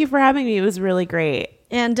 goodness. Thank you for having me. It was really great.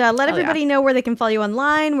 And let everybody know where they can follow you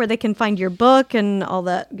online, where they can find your book, and all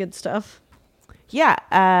that good stuff.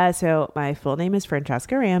 Yeah. So my full name is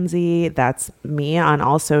Franchesca Ramsey. That's me on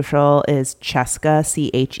all social is Cheska,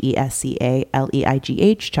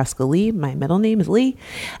 CHESCALEIGH, Cheska Lee. My middle name is Lee.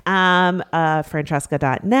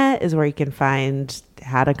 Franchesca.net is where you can find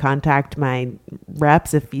how to contact my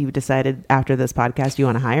reps if you decided after this podcast you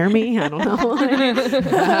want to hire me. I don't know.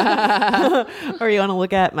 Or you want to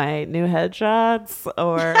look at my new headshots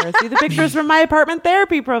or see the pictures from my apartment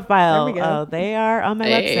therapy profile. There we go. They are on my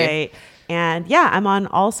website. And yeah, I'm on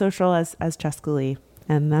all social as Chesca Lee.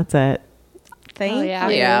 And that's it. Thank yeah.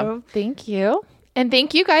 you. Yeah. Thank you. And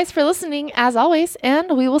thank you guys for listening as always.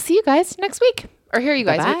 And we will see you guys next week. Or hear you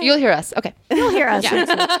guys. Bye-bye. You'll hear us. Okay. You'll hear us.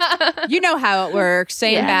 You know how it works.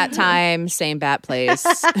 Same bat time, same bat place.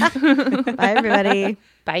 Bye, everybody.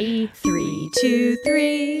 Bye. 3, 2,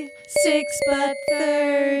 3, 6 but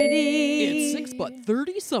 30. It's 6 but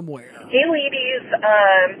 30 somewhere. Hey, ladies.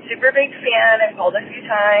 Super big fan. I've called a few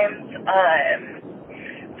times.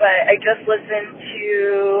 But I just listened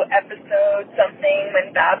to episode something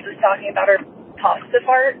when Babs was talking about her pasta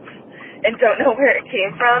farts and don't know where it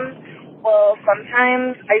came from. Well,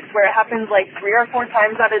 sometimes, I swear it happens like 3 or 4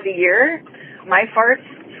 times out of the year, my farts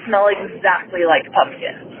smell exactly like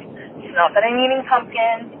pumpkins. It's not that I'm eating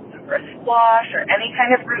pumpkin or squash or any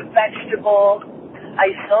kind of root vegetable.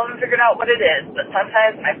 I still haven't figured out what it is, but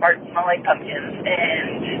sometimes my farts smell like pumpkins,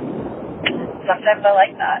 and sometimes I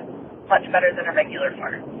like that. Much better than a regular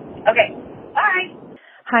fart. Okay, bye!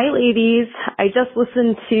 Hi, ladies. I just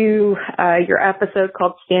listened to your episode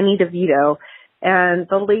called Danny DeVito, and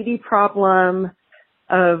the lady problem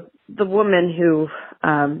of the woman who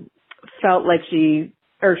felt like she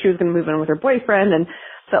was going to move in with her boyfriend and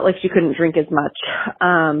felt like she couldn't drink as much.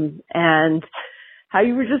 And how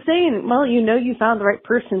you were just saying, well, you know you found the right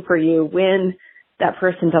person for you when that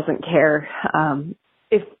person doesn't care,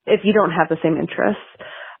 if you don't have the same interests.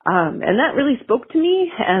 And that really spoke to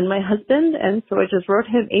me and my husband, and so I just wrote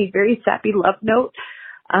him a very sappy love note,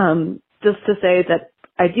 just to say that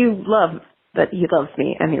I do love that he loves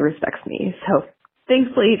me and he respects me. So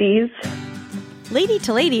thanks, ladies. Lady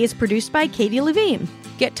to Lady is produced by Katie Levine.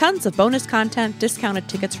 Get tons of bonus content, discounted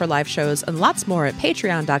tickets for live shows, and lots more at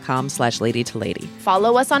patreon.com/ladytolady.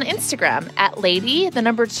 Follow us on Instagram at Lady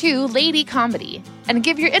Comedy. And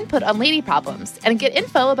give your input on lady problems. And get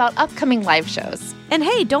info about upcoming live shows. And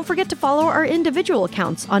hey, don't forget to follow our individual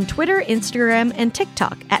accounts on Twitter, Instagram, and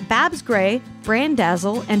TikTok at Babs Gray,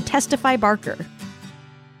 Brandazzle, and Testify Barker.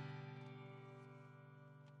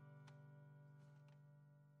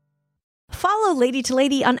 Follow Lady to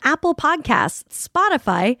Lady on Apple Podcasts,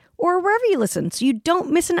 Spotify, or wherever you listen so you don't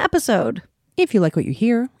miss an episode. If you like what you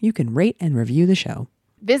hear, you can rate and review the show.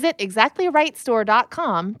 Visit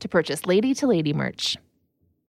exactlyrightstore.com to purchase Lady to Lady merch.